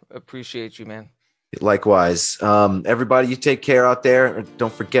pleasure, and appreciate you, man. Likewise. Everybody, you take care out there.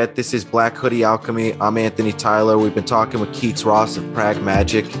 Don't forget, this is Black Hoodie Alchemy. I'm Anthony Tyler. We've been talking with Keats Ross of Prag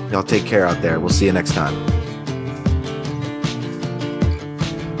Magic. Y'all take care out there. We'll see you next time.